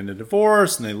it can end in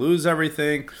divorce and they lose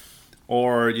everything.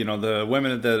 Or, the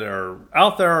women that are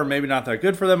out there are maybe not that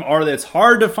good for them, or it's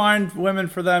hard to find women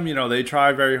for them. They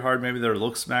try very hard. Maybe they're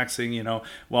looks maxing,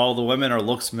 while the women are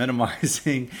looks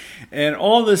minimizing and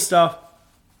all this stuff.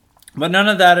 But none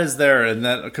of that is there. And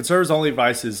that conservatives' only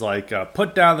advice is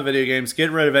put down the video games, get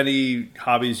rid of any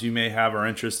hobbies you may have or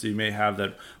interests you may have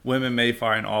that women may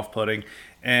find off-putting,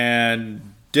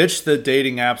 and ditch the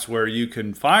dating apps where you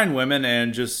can find women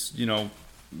and just, a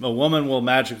woman will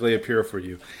magically appear for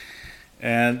you.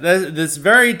 And this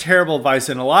very terrible advice,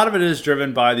 and a lot of it is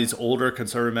driven by these older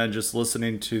conservative men just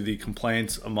listening to the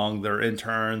complaints among their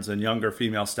interns and younger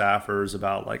female staffers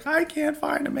about I can't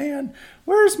find a man.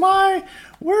 Where's my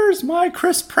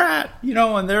Chris Pratt?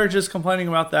 And they're just complaining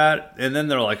about that. And then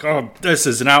they're like, oh, this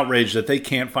is an outrage that they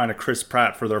can't find a Chris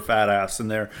Pratt for their fat ass. And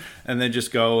they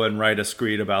just go and write a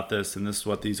screed about this. And this is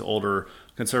what these older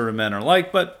conservative men are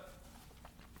like. But,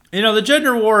 the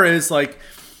gender war is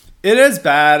it is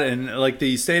bad, and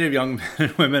the state of young men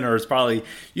and women is probably,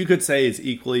 you could say, is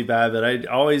equally bad. But I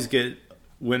always get,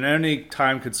 when any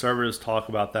time conservatives talk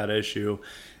about that issue,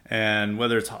 and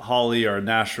whether it's Hawley or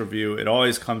National Review, it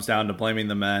always comes down to blaming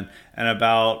the men and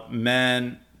about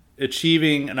men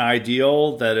achieving an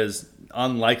ideal that is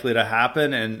unlikely to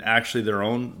happen, and actually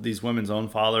these women's own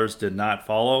fathers did not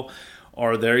follow,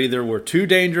 or they either were too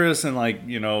dangerous and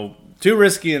too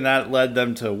risky, and that led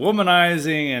them to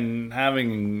womanizing and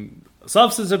having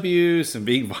substance abuse and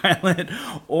being violent,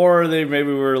 or they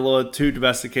maybe were a little too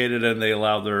domesticated and they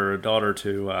allowed their daughter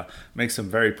to make some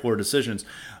very poor decisions.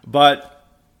 But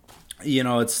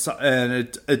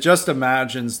it just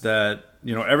imagines that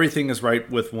everything is right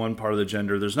with one part of the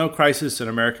gender. There's no crisis in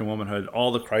American womanhood.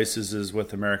 All the crisis is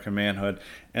with American manhood,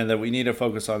 and that we need to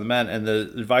focus on the men. And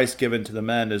the advice given to the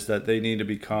men is that they need to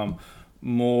become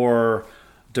more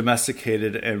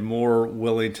domesticated and more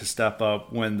willing to step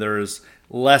up when there's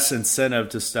less incentive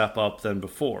to step up than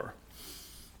before.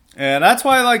 And that's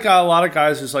why like a lot of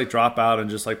guys just like drop out and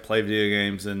just like play video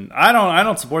games. And I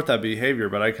don't support that behavior,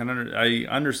 but I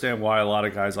understand why a lot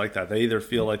of guys like that. They either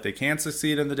feel like they can't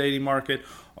succeed in the dating market,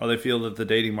 or they feel that the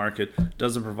dating market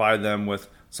doesn't provide them with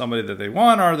somebody that they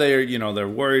want, or they're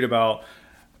worried about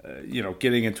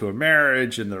getting into a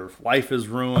marriage and their life is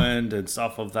ruined and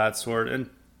stuff of that sort. And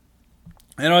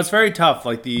it's very tough.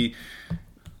 Like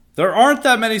there aren't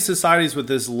that many societies with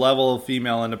this level of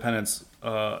female independence,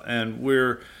 and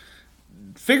we're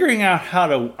figuring out how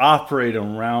to operate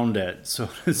around it, so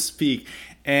to speak.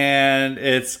 And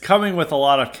it's coming with a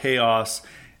lot of chaos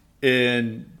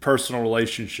in personal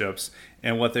relationships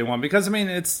and what they want. Because, I mean,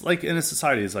 it's like in a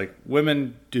society, it's like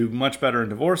women do much better in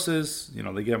divorces.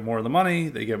 They get more of the money.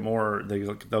 They get more,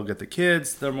 they'll get the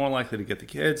kids. They're more likely to get the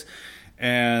kids.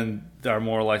 And they're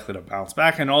more likely to bounce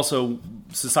back. And also,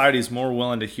 society is more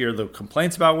willing to hear the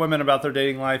complaints about women about their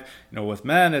dating life. With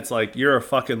men, it's like, you're a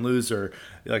fucking loser.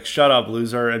 Like, shut up,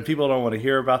 loser. And people don't want to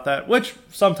hear about that, which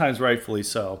sometimes rightfully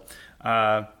so.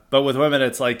 But with women,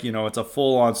 it's like, it's a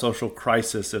full-on social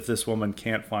crisis if this woman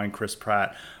can't find Chris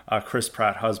Pratt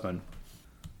husband.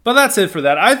 But that's it for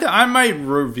that. I might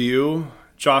review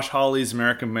Josh Hawley's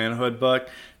American Manhood book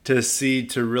to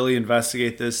really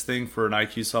investigate this thing for an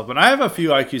IQ supplement. I have a few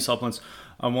IQ supplements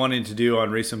I'm wanting to do on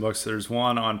recent books. There's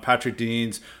one on Patrick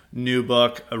Dean's new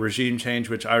book, A Regime Change,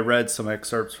 which I read some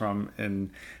excerpts from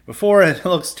before, and it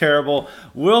looks terrible.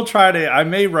 I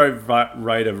may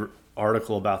write an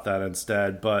article about that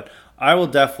instead, but I will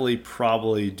definitely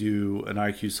probably do an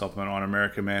IQ supplement on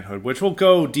American Manhood, which will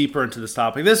go deeper into this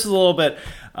topic. This is a little bit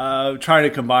trying to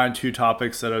combine two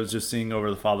topics that I was just seeing over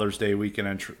the Father's Day weekend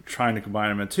and trying to combine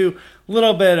them into a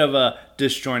little bit of a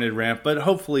disjointed rant, but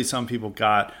hopefully some people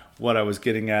got what I was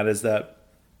getting at. Is that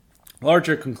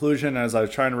larger conclusion, as I was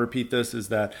trying to repeat this, is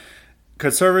that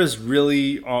conservatives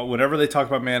really, whenever they talk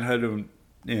about manhood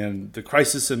and the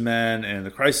crisis in men and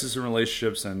the crisis in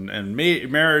relationships and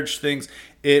marriage things,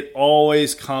 it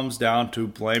always comes down to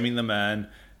blaming the men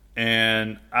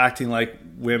and acting like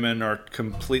women are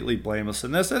completely blameless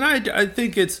in this. And I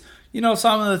think it's,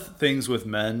 some of the things with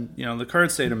men, the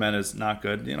current state of men is not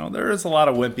good. There is a lot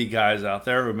of wimpy guys out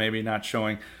there who maybe not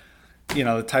showing,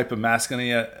 the type of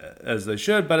masculinity as they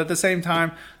should. But at the same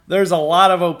time, there's a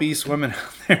lot of obese women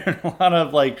out there and a lot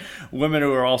of like women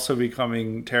who are also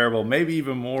becoming terrible, maybe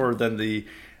even more than the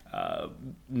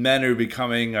men who are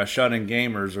becoming shut-in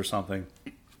gamers or something.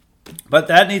 But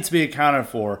that needs to be accounted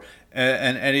for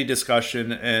in any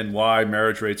discussion, and why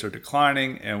marriage rates are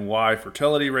declining and why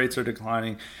fertility rates are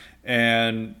declining.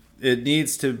 And it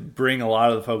needs to bring a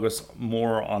lot of the focus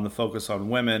more on the focus on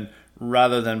women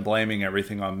rather than blaming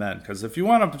everything on men. Because if you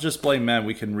want to just blame men,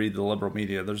 we can read the liberal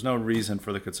media. There's no reason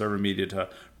for the conservative media to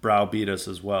browbeat us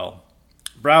as well.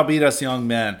 Browbeat us young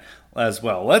men as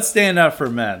well. Let's stand up for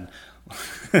men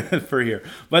for here.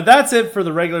 But that's it for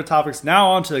the regular topics.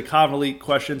 Now on to the Cogn Elite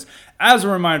questions. As a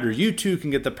reminder, you too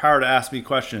can get the power to ask me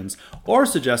questions or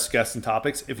suggest guests and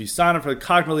topics if you sign up for the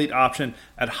Cogn Elite option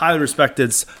at Highly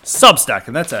Respected's Substack.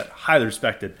 And that's at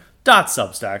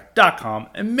highly-respected.substack.com.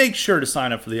 And make sure to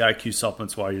sign up for the IQ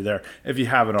supplements while you're there if you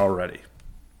haven't already.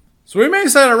 So we may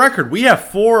set a record. We have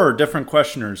 4 different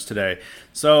questioners today.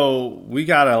 So we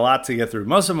got a lot to get through.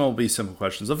 Most of them will be simple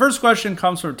questions. The first question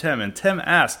comes from Tim, and Tim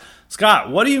asks,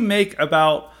 Scott, what do you make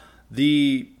about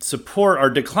the support or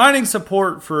declining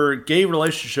support for gay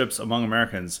relationships among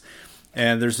Americans?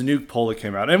 And there's a new poll that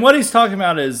came out. And what he's talking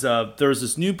about is there's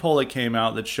this new poll that came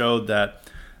out that showed that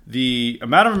the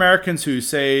amount of Americans who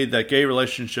say that gay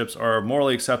relationships are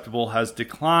morally acceptable has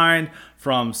declined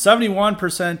from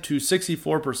 71% to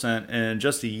 64% in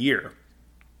just a year.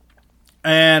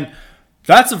 And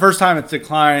that's the first time it's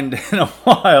declined in a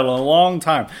while, a long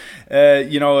time.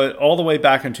 All the way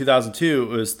back in 2002, it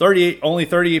was only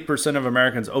 38% of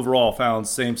Americans overall found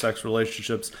same-sex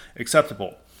relationships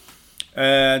acceptable.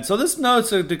 And so this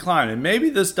notes a decline. And maybe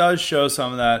this does show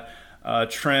some of that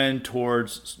trend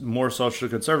towards more social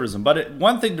conservatism. But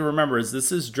one thing to remember is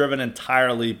this is driven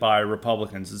entirely by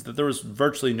Republicans, is that there was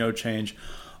virtually no change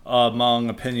among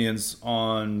opinions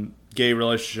on gay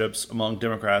relationships among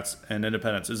Democrats and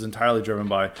independents. Is entirely driven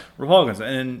by Republicans.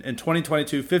 And in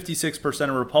 2022, 56%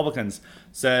 of Republicans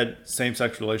said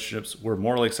same-sex relationships were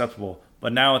morally acceptable,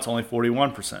 but now it's only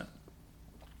 41%.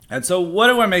 And so what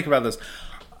do I make about this?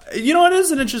 It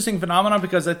is an interesting phenomenon,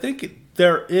 because I think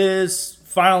there is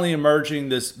finally emerging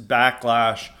this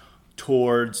backlash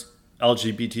towards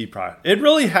LGBT pride. It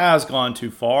really has gone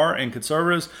too far, and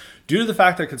conservatives, due to the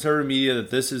fact that conservative media, that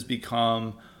this has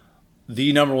become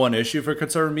the number one issue for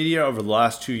conservative media over the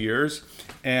last 2 years,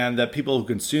 and that people who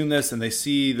consume this and they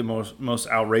see the most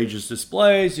outrageous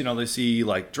displays. They see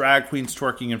like drag queens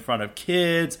twerking in front of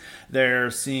kids.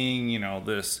 They're seeing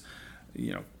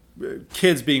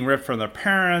kids being ripped from their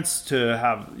parents to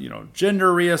have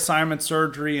gender reassignment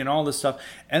surgery and all this stuff,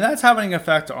 and that's having an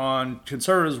effect on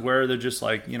conservatives where they're just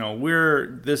like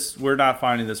we're not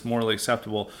finding this morally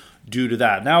acceptable due to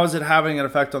that. Now, is it having an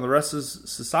effect on the rest of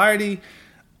society?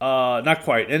 Not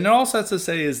quite. And all that's to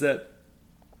say is that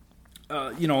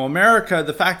America,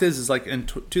 the fact is like in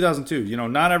 2002,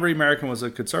 not every American was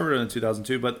a conservative in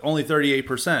 2002, but only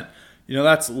 38%.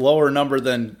 That's a lower number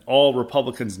than all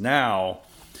Republicans now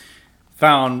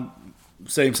found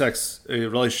same-sex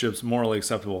relationships morally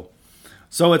acceptable.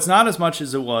 So it's not as much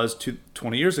as it was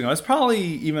 20 years ago. It's probably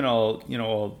even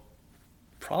a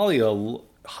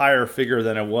higher figure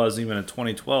than it was even in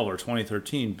 2012 or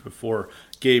 2013 before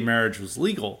gay marriage was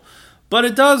legal. But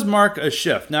it does mark a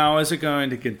shift. Now, is it going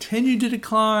to continue to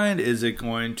decline? Is it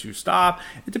going to stop?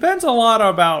 It depends a lot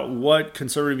about what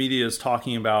conservative media is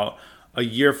talking about a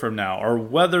year from now, or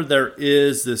whether there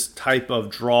is this type of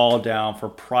drawdown for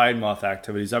Pride Month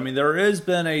activities. I mean, there has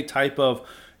been a type of,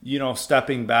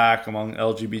 stepping back among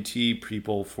LGBT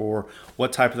people for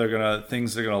what type of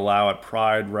things they're going to allow at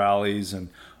Pride rallies and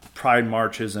Pride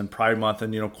marches and Pride Month.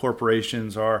 And,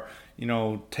 corporations are,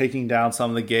 taking down some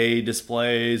of the gay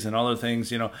displays and other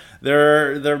things.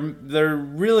 They're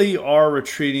really are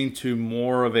retreating to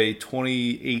more of a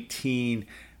 2018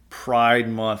 Pride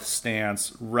Month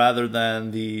stance rather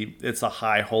than it's a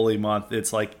high holy month.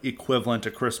 It's like equivalent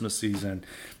to Christmas season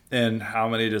and how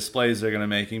many displays they're going to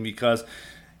making, because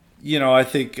I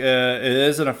think it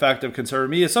is an effect of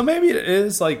conservative media. So maybe it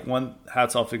is like one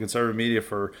hats off to conservative media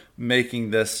for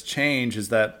making this change, is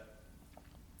that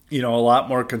a lot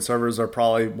more conservatives are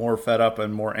probably more fed up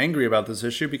and more angry about this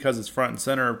issue because it's front and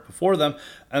center before them,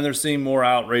 and they're seeing more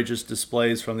outrageous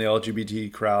displays from the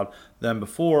LGBT crowd than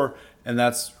before, and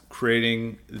that's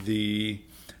creating the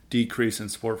decrease in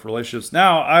support for relationships.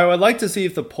 Now, I would like to see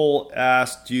if the poll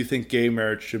asked, do you think gay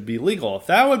marriage should be legal? If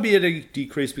that would be a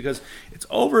decrease, because it's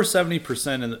over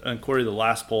 70%, and according to the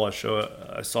last poll I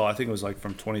saw, I think it was like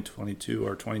from 2022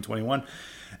 or 2021,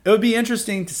 it would be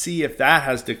interesting to see if that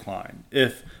has declined.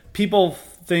 If people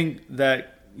think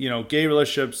that, gay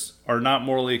relationships are not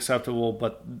morally acceptable,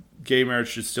 but gay marriage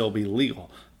should still be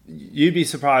legal. You'd be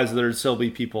surprised that there'd still be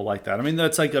people like that. I mean,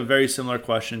 that's like a very similar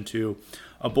question to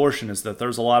abortion, is that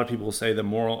there's a lot of people who say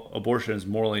that abortion is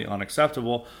morally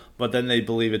unacceptable, but then they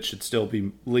believe it should still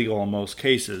be legal in most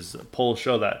cases. Polls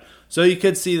show that. So you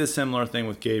could see the similar thing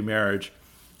with gay marriage,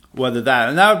 and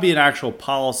that would be an actual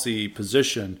policy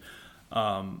position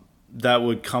that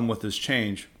would come with this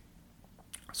change.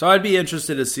 So I'd be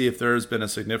interested to see if there has been a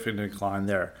significant decline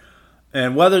there.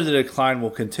 And whether the decline will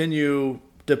continue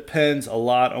depends a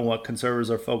lot on what conservatives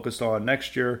are focused on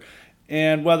next year,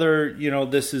 and whether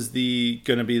this is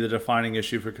going to be the defining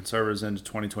issue for conservatives into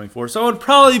 2024. So it would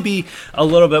probably be a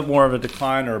little bit more of a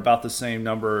decline, or about the same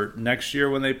number next year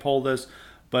when they poll this,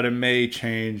 but it may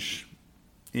change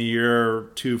a year or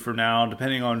two from now,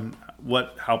 depending on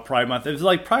how Pride Month. If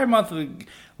like Pride Month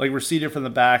receded from the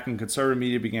back and conservative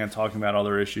media began talking about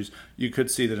other issues, you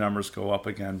could see the numbers go up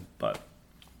again. But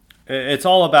it's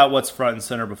all about what's front and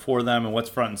center before them, and what's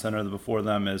front and center before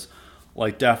them is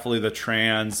like definitely the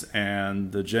trans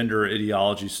and the gender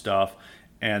ideology stuff,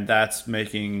 and that's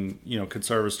making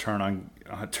conservatives turn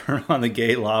on the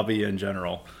gay lobby in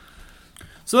general.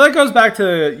 So that goes back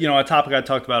to a topic I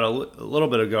talked about a little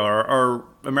bit ago. Are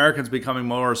Americans becoming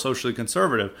more socially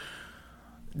conservative?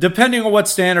 Depending on what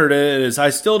standard it is, I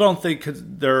still don't think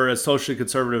they're as socially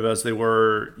conservative as they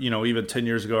were, even 10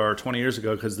 years ago or 20 years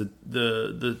ago, because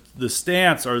the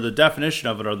stance or the definition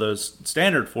of it, or the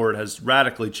standard for it, has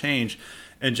radically changed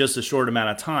in just a short amount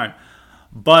of time.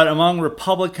 But among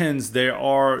Republicans, they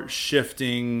are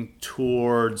shifting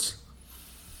towards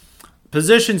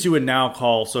positions you would now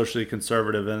call socially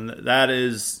conservative, and that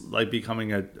is like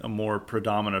becoming a more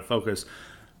predominant focus.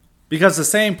 Because the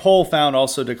same poll found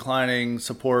also declining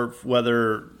support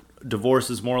whether divorce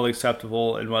is morally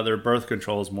acceptable and whether birth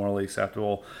control is morally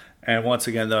acceptable. And once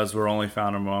again, those were only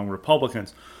found among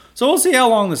Republicans. So we'll see how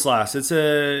long this lasts. It's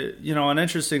an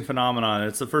interesting phenomenon.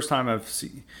 It's the first time I've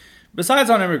seen, besides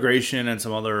on immigration and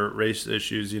some other race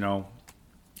issues,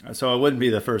 so it wouldn't be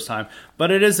the first time.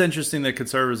 But it is interesting that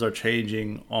conservatives are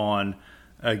changing on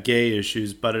gay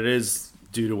issues, but it is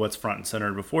due to what's front and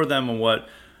center before them and what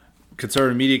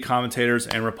conservative media commentators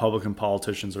and Republican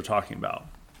politicians are talking about.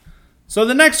 So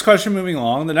the next question, moving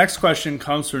along, the next question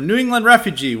comes from New England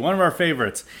Refugee, one of our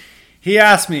favorites. He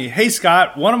asked me, "Hey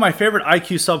Scott, one of my favorite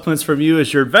IQ supplements from you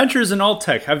is your adventures in alt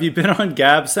tech. Have you been on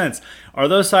Gab since? Are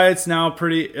those sites now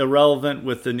pretty irrelevant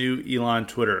with the new Elon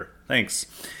Twitter? Thanks."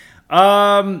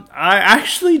 I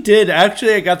actually did.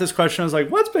 Actually, I got this question. I was like,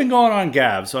 "What's been going on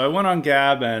Gab?" So I went on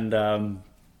Gab and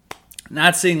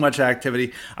not seeing much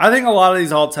activity. I think a lot of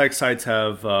these alt tech sites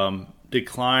have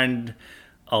declined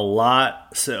a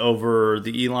lot over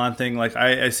the Elon thing. Like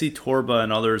I see Torba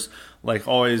and others like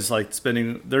always like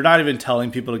spending. They're not even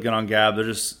telling people to get on Gab. They're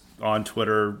just on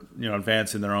Twitter,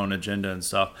 advancing their own agenda and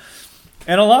stuff.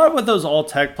 And a lot with those alt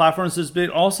tech platforms has been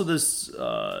also this.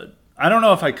 I don't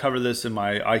know if I covered this in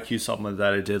my IQ supplement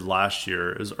that I did last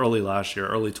year. It was early last year,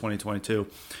 early 2022,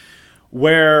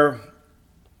 where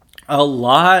a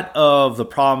lot of the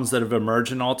problems that have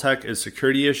emerged in alt tech is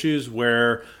security issues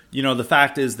where, the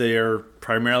fact is they are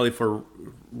primarily for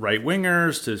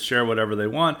right-wingers to share whatever they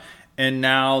want. And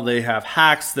now they have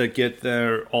hacks that get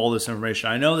all this information.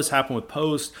 I know this happened with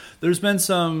Post. There's been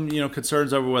some,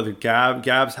 concerns over whether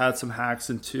Gab's had some hacks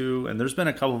into, and there's been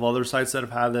a couple of other sites that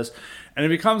have had this. And it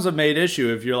becomes a made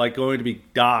issue if you're like going to be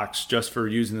doxxed just for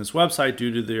using this website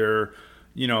due to their,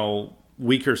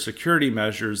 weaker security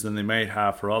measures than they might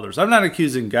have for others. I'm not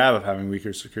accusing Gab of having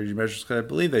weaker security measures because I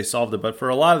believe they solved it, but for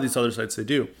a lot of these other sites, they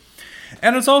do.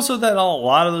 And it's also that a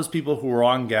lot of those people who were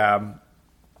on Gab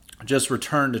just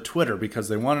returned to Twitter because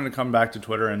they wanted to come back to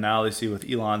Twitter, and now they see with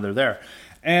Elon they're there.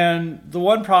 And the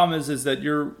one problem is that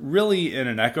you're really in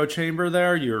an echo chamber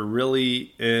there. You're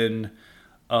really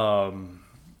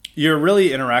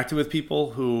interacting with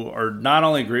people who are not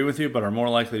only agree with you, but are more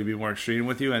likely to be more extreme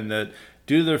with you, and that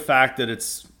due to the fact that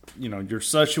it's, you're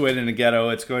situated in a ghetto,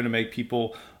 it's going to make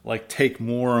people like take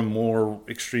more and more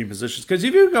extreme positions. Because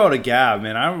if you go to Gab,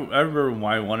 man, I remember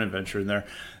my one adventure in there,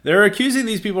 they're accusing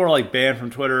these people who are like banned from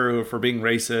Twitter for being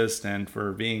racist and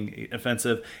for being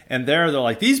offensive. And they're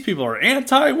like, these people are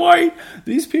anti-white.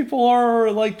 These people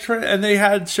are like, and they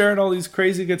had sharing all these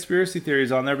crazy conspiracy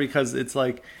theories on there because it's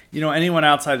like, anyone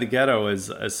outside the ghetto is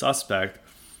a suspect.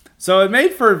 So it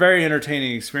made for a very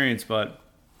entertaining experience, but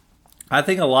I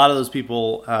think a lot of those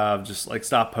people have just like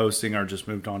stopped posting or just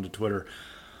moved on to Twitter.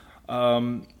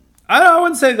 I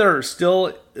wouldn't say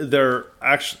they're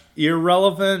actually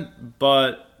irrelevant,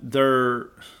 but they're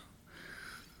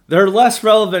less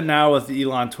relevant now with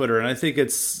Elon Twitter. And I think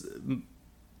it's,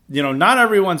 not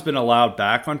everyone's been allowed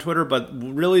back on Twitter, but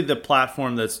really the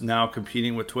platform that's now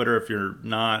competing with Twitter, if you're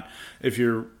not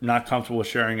comfortable with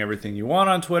sharing everything you want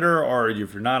on Twitter, or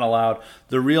if you're not allowed,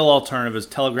 the real alternative is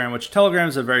Telegram, which Telegram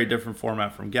is a very different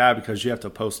format from Gab because you have to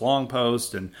post long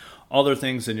posts and other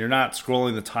things, and you're not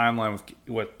scrolling the timeline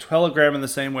with Telegram in the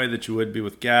same way that you would be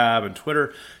with Gab and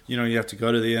Twitter. You have to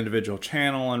go to the individual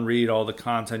channel and read all the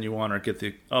content you want or get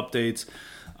the updates.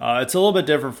 It's a little bit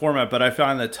different format, but I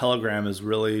find that Telegram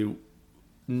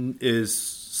is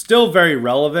still very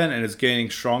relevant and is gaining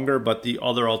stronger, but the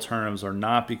other alternatives are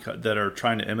not, because that are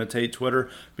trying to imitate Twitter.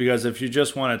 Because if you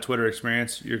just want a Twitter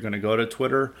experience, you're going to go to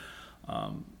Twitter,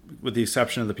 with the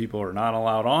exception of the people who are not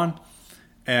allowed on.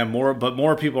 But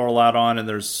more people are allowed on, and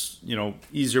there's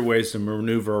easier ways to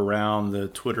maneuver around the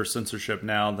Twitter censorship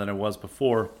now than it was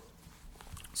before.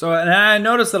 So, and I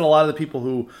noticed that a lot of the people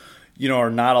who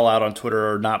are not allowed on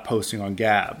Twitter are not posting on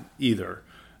Gab either,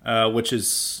 which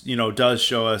is does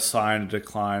show a sign of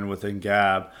decline within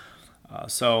Gab.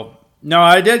 So no,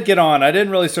 I did get on. I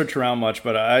didn't really search around much,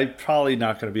 but I'm probably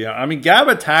not going to be on. I mean, Gab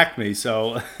attacked me,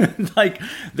 so like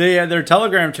their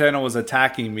Telegram channel was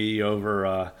attacking me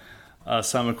over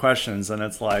some questions, and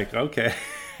it's like, okay,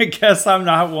 I guess I'm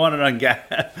not wanted on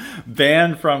Gab,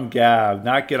 banned from Gab,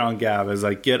 not get on Gab, as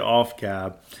like get off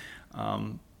Gab.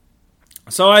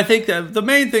 So I think that the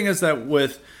main thing is that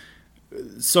with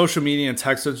social media and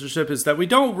tech censorship is that we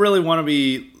don't really want to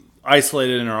be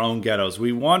isolated in our own ghettos.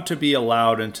 We want to be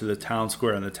allowed into the town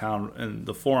square and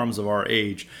the forums of our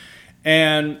age.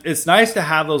 And it's nice to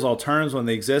have those alternatives when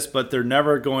they exist, but they're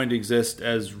never going to exist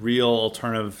as real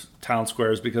alternative town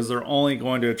squares because they're only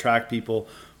going to attract people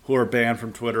who are banned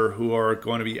from Twitter, who are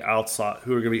going to be outside,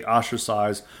 who are going to be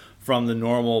ostracized from the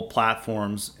normal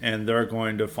platforms, and they're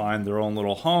going to find their own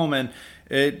little home. And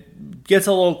it gets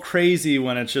a little crazy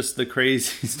when it's just the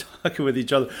crazies talking with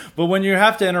each other. But when you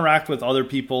have to interact with other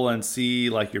people and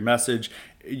see like your message,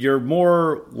 you're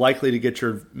more likely to get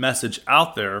your message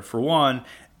out there, for one,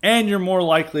 and you're more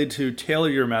likely to tailor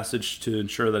your message to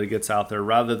ensure that it gets out there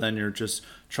rather than you're just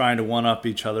trying to one-up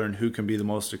each other and who can be the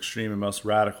most extreme and most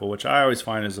radical, which I always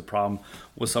find is a problem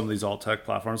with some of these alt-tech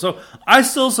platforms. So I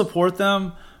still support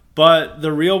them, but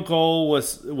the real goal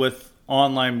with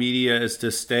online media is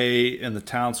to stay in the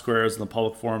town squares and the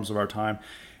public forums of our time.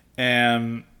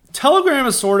 And Telegram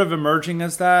is sort of emerging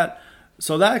as that.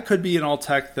 So that could be an alt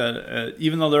tech that,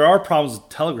 even though there are problems with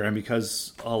Telegram,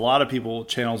 because a lot of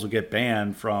channels will get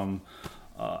banned from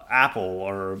Apple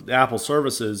or Apple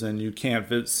services, and you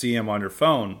can't see them on your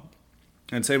phone.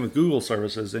 And same with Google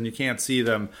services, and you can't see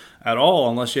them at all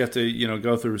unless you have to,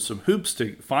 go through some hoops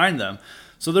to find them.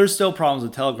 So there's still problems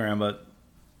with Telegram, but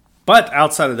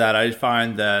outside of that, I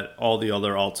find that all the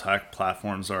other alt tech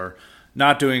platforms are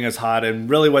not doing as hot. And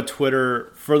really what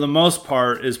Twitter, for the most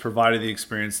part, is providing the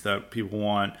experience that people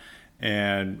want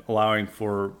and allowing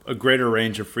for a greater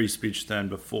range of free speech than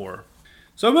before.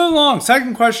 So moving along,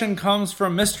 second question comes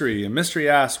from Mystery. And Mystery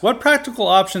asks, what practical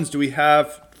options do we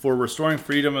have for restoring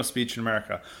freedom of speech in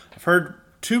America? I've heard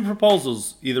two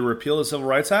proposals: either repeal the Civil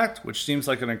Rights Act, which seems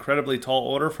like an incredibly tall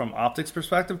order from optics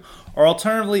perspective, or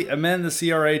alternatively amend the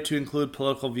CRA to include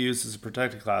political views as a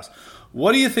protected class.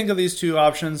 What do you think of these two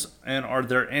options, and are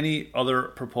there any other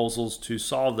proposals to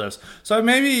solve this? So I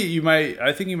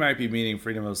think you might be meaning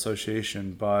freedom of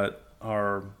association, you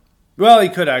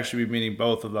could actually be meaning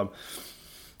both of them.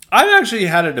 I've actually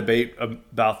had a debate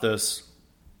about this.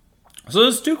 So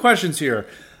there's two questions here.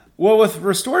 Well, with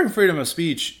restoring freedom of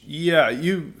speech,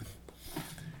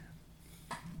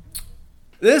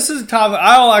 this is tough.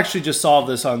 I'll actually just solve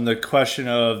this on the question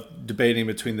of debating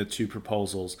between the two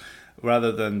proposals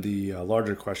rather than the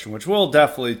larger question, which we'll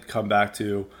definitely come back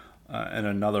to in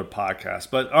another podcast.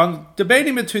 But on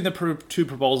debating between the two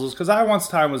proposals, because I once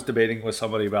time was debating with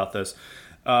somebody about this,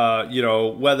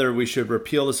 whether we should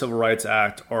repeal the Civil Rights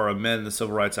Act or amend the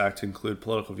Civil Rights Act to include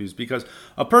political views. Because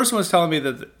a person was telling me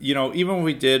that, even when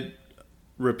we did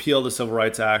repeal the Civil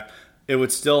Rights Act, it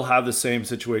would still have the same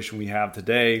situation we have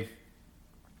today.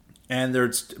 And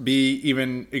there'd be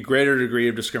even a greater degree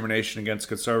of discrimination against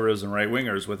conservatives and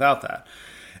right-wingers without that.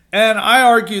 And I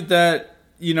argued that,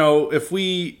 if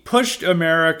we pushed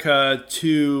America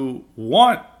to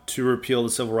want to repeal the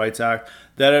Civil Rights Act,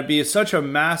 that it'd be such a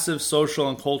massive social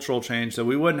and cultural change that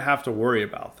we wouldn't have to worry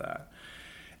about that.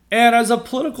 And as a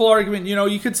political argument,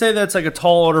 you could say that's like a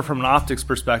tall order from an optics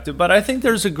perspective, but I think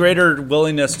there's a greater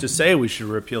willingness to say we should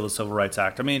repeal the Civil Rights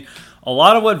Act. I mean, a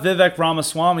lot of what Vivek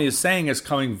Ramaswamy is saying is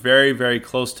coming very, very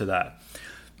close to that.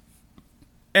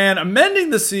 And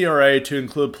amending the CRA to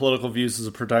include political views as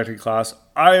a protected class,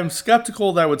 I am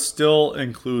skeptical that would still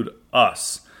include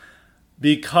us,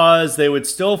 because they would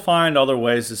still find other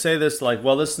ways to say this, like,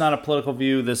 well, this is not a political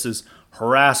view, this is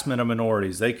harassment of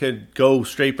minorities. They could go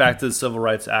straight back to the Civil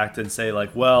Rights Act and say,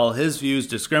 like, well, his views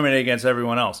discriminate against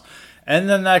everyone else. And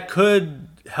then that could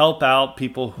help out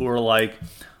people who are like,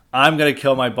 I'm going to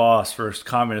kill my boss for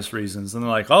communist reasons. And they're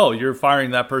like, oh, you're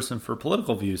firing that person for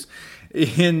political views.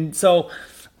 And so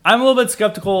I'm a little bit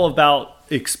skeptical about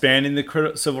expanding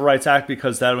the Civil Rights Act,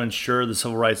 because that will ensure the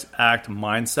Civil Rights Act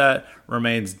mindset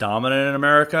remains dominant in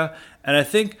America. And I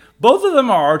think both of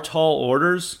them are tall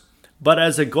orders, but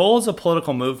as a goal as a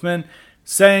political movement,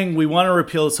 saying we want to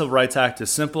repeal the Civil Rights Act is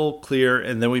simple, clear,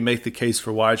 and then we make the case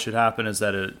for why it should happen, is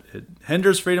that it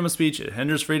hinders freedom of speech, it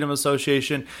hinders freedom of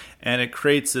association, and it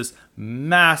creates this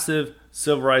massive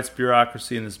civil rights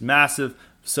bureaucracy and this massive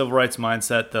civil rights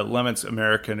mindset that limits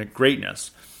American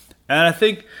greatness. And I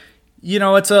think,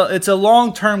 it's a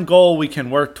long-term goal we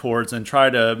can work towards and try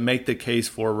to make the case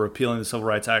for repealing the Civil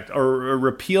Rights Act, or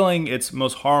repealing its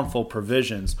most harmful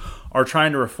provisions, or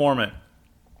trying to reform it.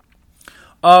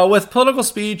 With political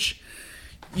speech,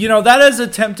 that is a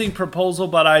tempting proposal,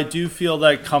 but I do feel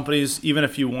that companies, even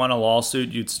if you won a lawsuit,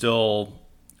 you'd still,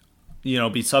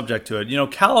 be subject to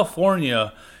it.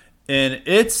 California, in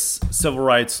its civil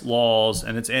rights laws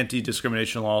and its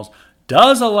anti-discrimination laws,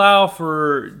 does allow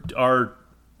for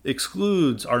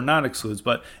includes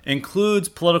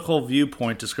political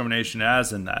viewpoint discrimination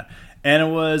as in that. And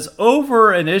it was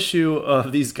over an issue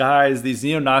of these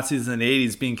neo-Nazis in the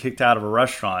 80s being kicked out of a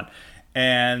restaurant.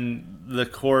 And the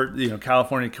court,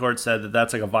 California court said that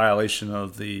that's like a violation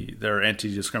of their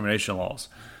anti-discrimination laws.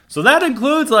 So that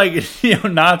includes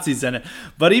Nazis in it.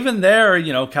 But even there,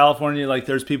 California,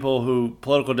 there's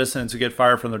political dissidents who get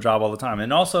fired from their job all the time.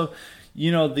 And also,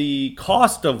 the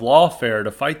cost of lawfare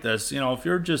to fight this, if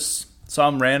you're just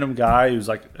some random guy who's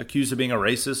accused of being a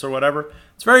racist or whatever,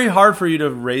 it's very hard for you to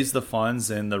raise the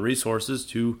funds and the resources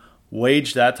to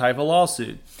wage that type of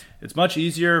lawsuit. It's much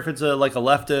easier if it's a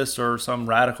leftist or some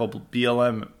radical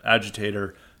BLM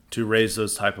agitator to raise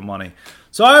those type of money.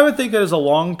 So I would think it is a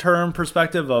long-term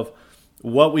perspective of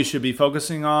what we should be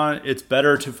focusing on. It's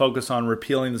better to focus on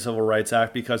repealing the Civil Rights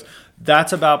Act, because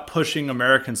that's about pushing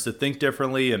Americans to think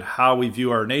differently and how we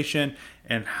view our nation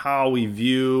and how we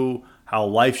view how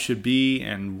life should be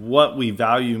and what we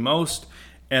value most.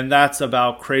 And that's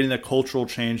about creating the cultural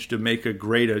change to make a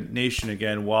great nation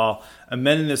again, while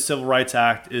amending the Civil Rights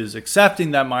Act is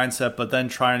accepting that mindset, but then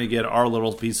trying to get our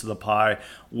little piece of the pie,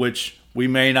 which we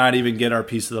may not even get our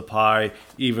piece of the pie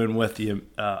even with the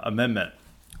amendment.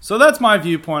 So that's my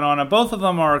viewpoint on it. Both of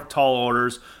them are tall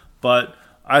orders, but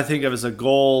I think as a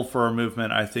goal for our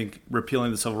movement, I think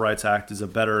repealing the Civil Rights Act is a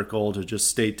better goal to just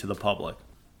state to the public.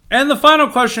 And the final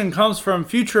question comes from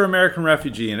Future American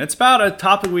Refugee, and it's about a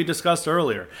topic we discussed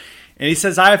earlier. And he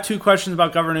says, I have 2 questions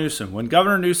about Governor Newsom. When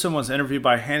Governor Newsom was interviewed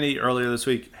by Hannity earlier this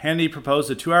week, Hannity proposed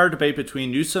a 2-hour debate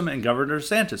between Newsom and Governor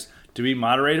DeSantis to be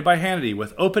moderated by Hannity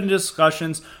with open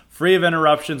discussions, free of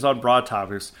interruptions on broad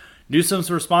topics.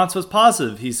 Newsom's response was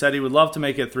positive. He said he would love to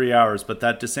make it 3 hours, but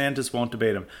that DeSantis won't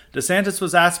debate him. DeSantis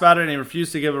was asked about it and he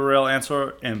refused to give a real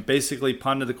answer and basically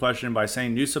punted the question by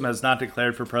saying Newsom has not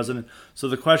declared for president, so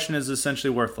the question is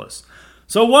essentially worthless.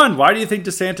 So 1, why do you think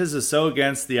DeSantis is so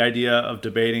against the idea of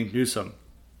debating Newsom?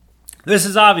 This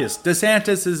is obvious.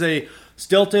 DeSantis is a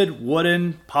stilted,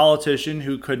 wooden politician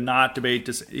who could not debate.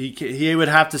 He would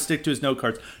have to stick to his note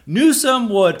cards. Newsom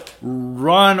would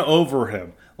run over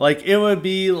him. Like, it would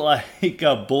be like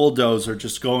a bulldozer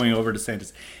just going over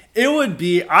DeSantis. It would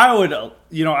be, I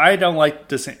don't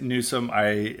like Newsom.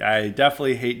 I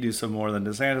definitely hate Newsom more than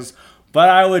DeSantis. But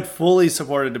I would fully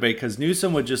support a debate because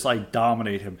Newsom would just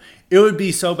dominate him. It would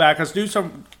be so bad because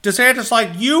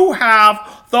DeSantis you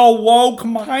have the woke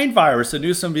mind virus. And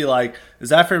Newsom be like, is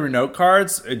that for your note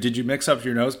cards? Did you mix up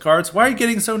your note cards? Why are you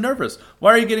getting so nervous?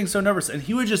 And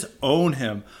he would just own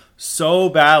him so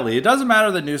badly. It doesn't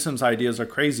matter that Newsom's ideas are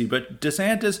crazy, but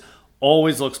DeSantis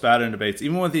always looks bad in debates.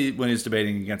 Even when he's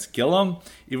debating against Gillum,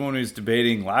 even when he was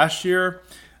debating last year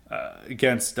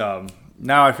against...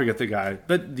 now I forget the guy,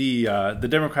 but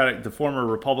the former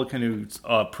Republican who's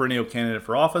a perennial candidate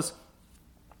for office,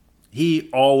 he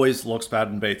always looks bad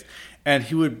in debates, and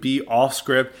he would be off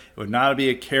script. It would not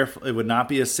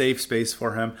be a safe space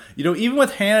for him. Even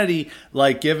with Hannity,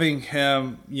 giving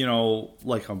him,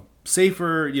 a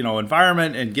safer,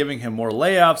 environment and giving him more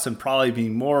layups and probably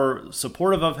being more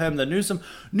supportive of him than Newsom.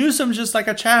 Newsom's just like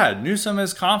a Chad. Newsom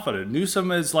is confident.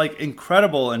 Newsom is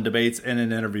incredible in debates and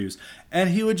in interviews.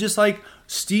 And he would just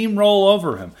steamroll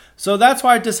over him. So that's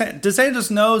why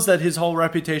DeSantis knows that his whole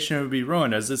reputation would be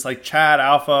ruined as this Chad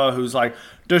alpha who's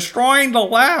destroying the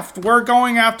left. We're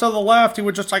going after the left. He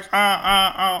would just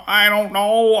I don't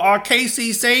know.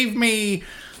 Casey, save me.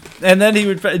 And then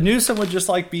Newsom would just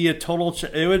be a total,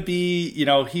 it would be,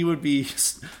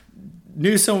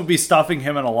 Newsom would be stuffing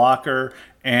him in a locker,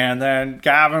 and then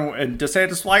Gavin and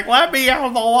DeSantis let me out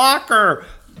of the locker.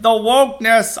 The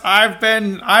wokeness, I've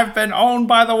been owned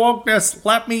by the wokeness.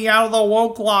 Let me out of the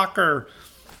woke locker.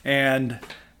 And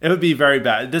it would be very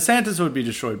bad. DeSantis would be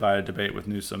destroyed by a debate with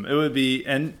Newsom. It would be,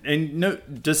 and no,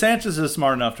 DeSantis is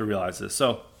smart enough to realize this.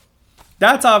 So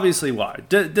that's obviously why.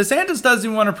 DeSantis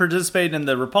doesn't want to participate in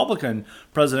the Republican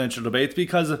presidential debates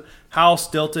because of how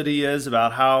stilted he is,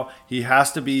 about how he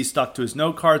has to be stuck to his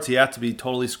note cards. He has to be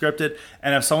totally scripted.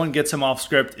 And if someone gets him off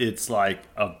script, it's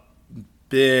a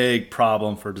big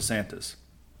problem for DeSantis.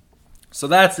 So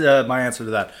that's my answer to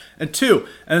that. And 2,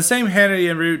 in the same Hannity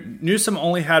interview, Newsom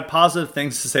only had positive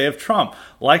things to say of Trump.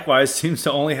 Likewise, seems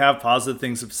to only have positive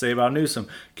things to say about Newsom.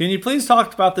 Can you please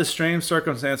talk about this strange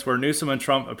circumstance where Newsom and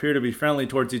Trump appear to be friendly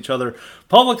towards each other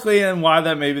publicly and why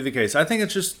that may be the case? I think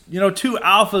it's just, 2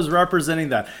 alphas representing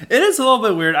that. It is a little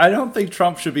bit weird. I don't think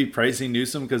Trump should be praising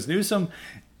Newsom because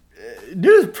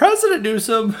President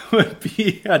Newsom would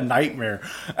be a nightmare.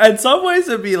 In some ways,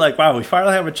 it'd be wow, we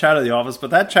finally have a chat at the office, but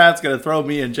that chat's going to throw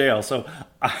me in jail. So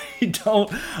I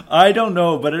don't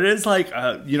know, but it is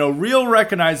real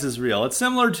recognizes real. It's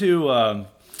similar to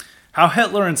how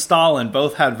Hitler and Stalin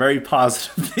both had very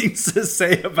positive things to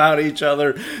say about each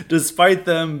other, despite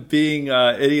them being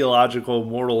ideological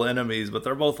mortal enemies. But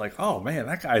they're both oh man,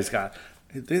 that guy's got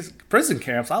these prison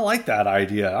camps. I like that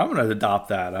idea. I'm going to adopt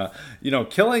that.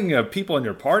 Killing people in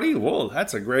your party. Whoa,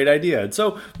 that's a great idea. And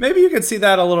so maybe you could see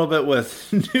that a little bit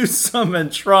with Newsom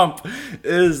and Trump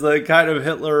is the kind of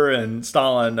Hitler and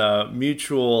Stalin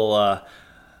mutual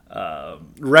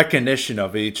recognition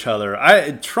of each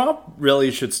other. Trump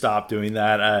really should stop doing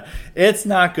that. It's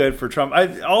not good for Trump.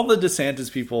 All the DeSantis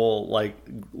people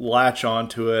latch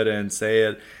onto it and say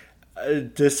it.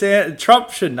 Trump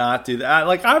should not do that.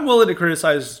 I'm willing to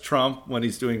criticize Trump when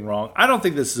he's doing wrong. I don't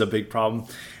think this is a big problem,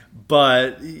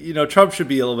 but Trump should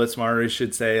be a little bit smarter. He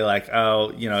should say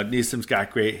Newsom's got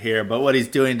great hair, but what he's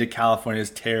doing to California is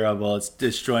terrible. It's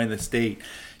destroying the state.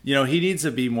 He needs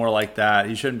to be more like that.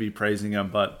 He shouldn't be praising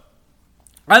him, but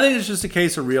I think it's just a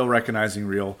case of real recognizing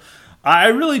real. I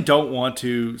really don't want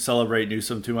to celebrate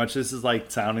Newsom too much. This is like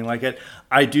sounding like it.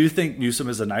 I do think Newsom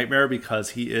is a nightmare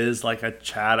because he is like a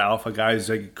Chad Alpha guy who's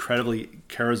like incredibly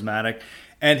charismatic.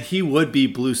 And he would be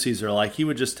Blue Caesar. Like, he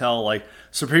would just tell, like,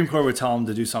 Supreme Court would tell him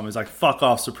to do something. He's like, fuck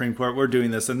off, Supreme Court, we're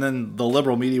doing this. And then the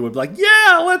liberal media would be like,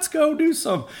 yeah, let's go do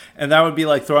some. And that would be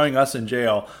like throwing us in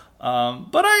jail.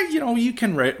 But you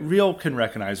can real can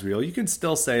recognize real. You can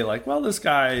still say, like, well, this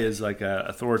guy is like an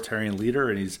authoritarian leader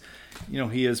and he's,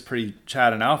 he is pretty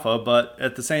Chad and Alpha. But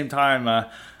at the same time,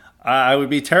 I would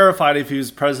be terrified if he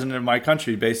was president of my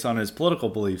country based on his political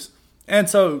beliefs. And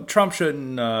so Trump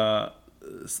shouldn't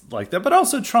like that. But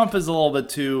also Trump is a little bit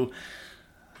too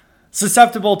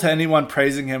susceptible to anyone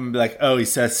praising him and be like, oh, he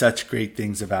says such great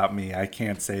things about me, I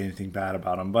can't say anything bad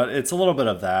about him. But it's a little bit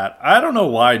of that. I don't know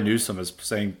why Newsom is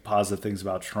saying positive things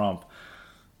about Trump.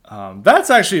 That's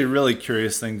actually a really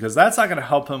curious thing because that's not going to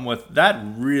help him with that.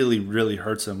 Really, really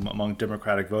hurts him among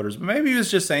Democratic voters. But maybe he was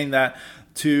just saying that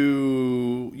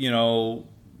to,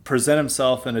 present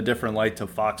himself in a different light to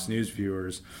Fox News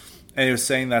viewers. And he was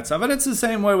saying that stuff. And it's the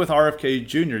same way with RFK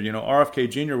Jr. RFK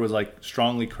Jr. was like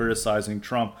strongly criticizing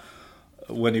Trump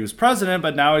when he was president,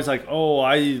 but now he's like, oh,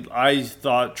 I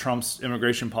thought Trump's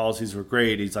immigration policies were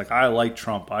great. He's like, I like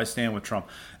Trump. I stand with Trump.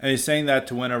 And he's saying that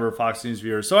to win over Fox News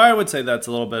viewers. So I would say that's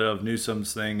a little bit of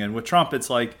Newsom's thing. And with Trump, it's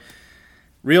like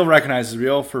real recognizes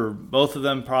real for both of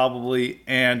them probably.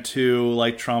 And two,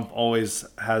 like Trump always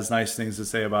has nice things to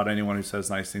say about anyone who says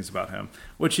nice things about him,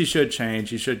 which he should change.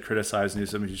 He should criticize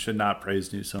Newsom. He should not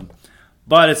praise Newsom.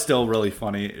 But it's still really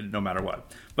funny no matter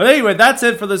what. But anyway, that's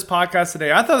it for this podcast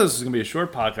today. I thought this was going to be a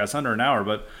short podcast, under an hour.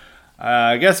 But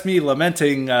I guess me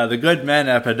lamenting the good men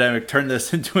epidemic turned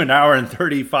this into an hour and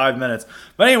 35 minutes.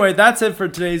 But anyway, that's it for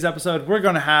today's episode. We're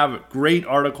going to have great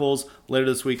articles later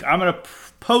this week. I'm going to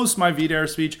post my VDARE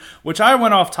speech, which I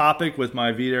went off topic with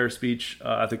my VDARE speech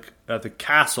at the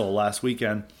castle last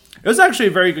weekend. It was actually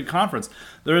a very good conference.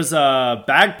 There was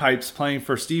bagpipes playing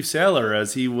for Steve Saylor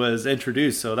as he was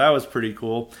introduced, so that was pretty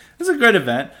cool. It was a good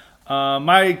event.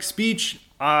 My speech,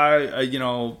 I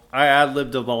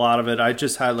ad-libbed a lot of it. I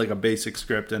just had like a basic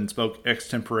script and spoke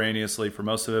extemporaneously for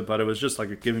most of it, but it was just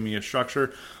like giving me a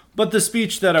structure. But the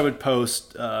speech that I would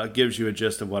post gives you a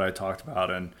gist of what I talked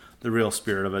about and the real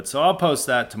spirit of it. So I'll post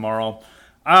that tomorrow.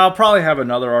 I'll probably have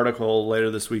another article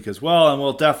later this week as well, and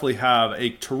we'll definitely have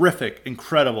a terrific,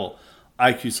 incredible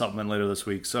IQ supplement later this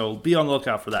week. So be on the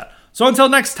lookout for that. So until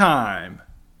next time,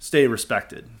 stay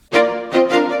respected.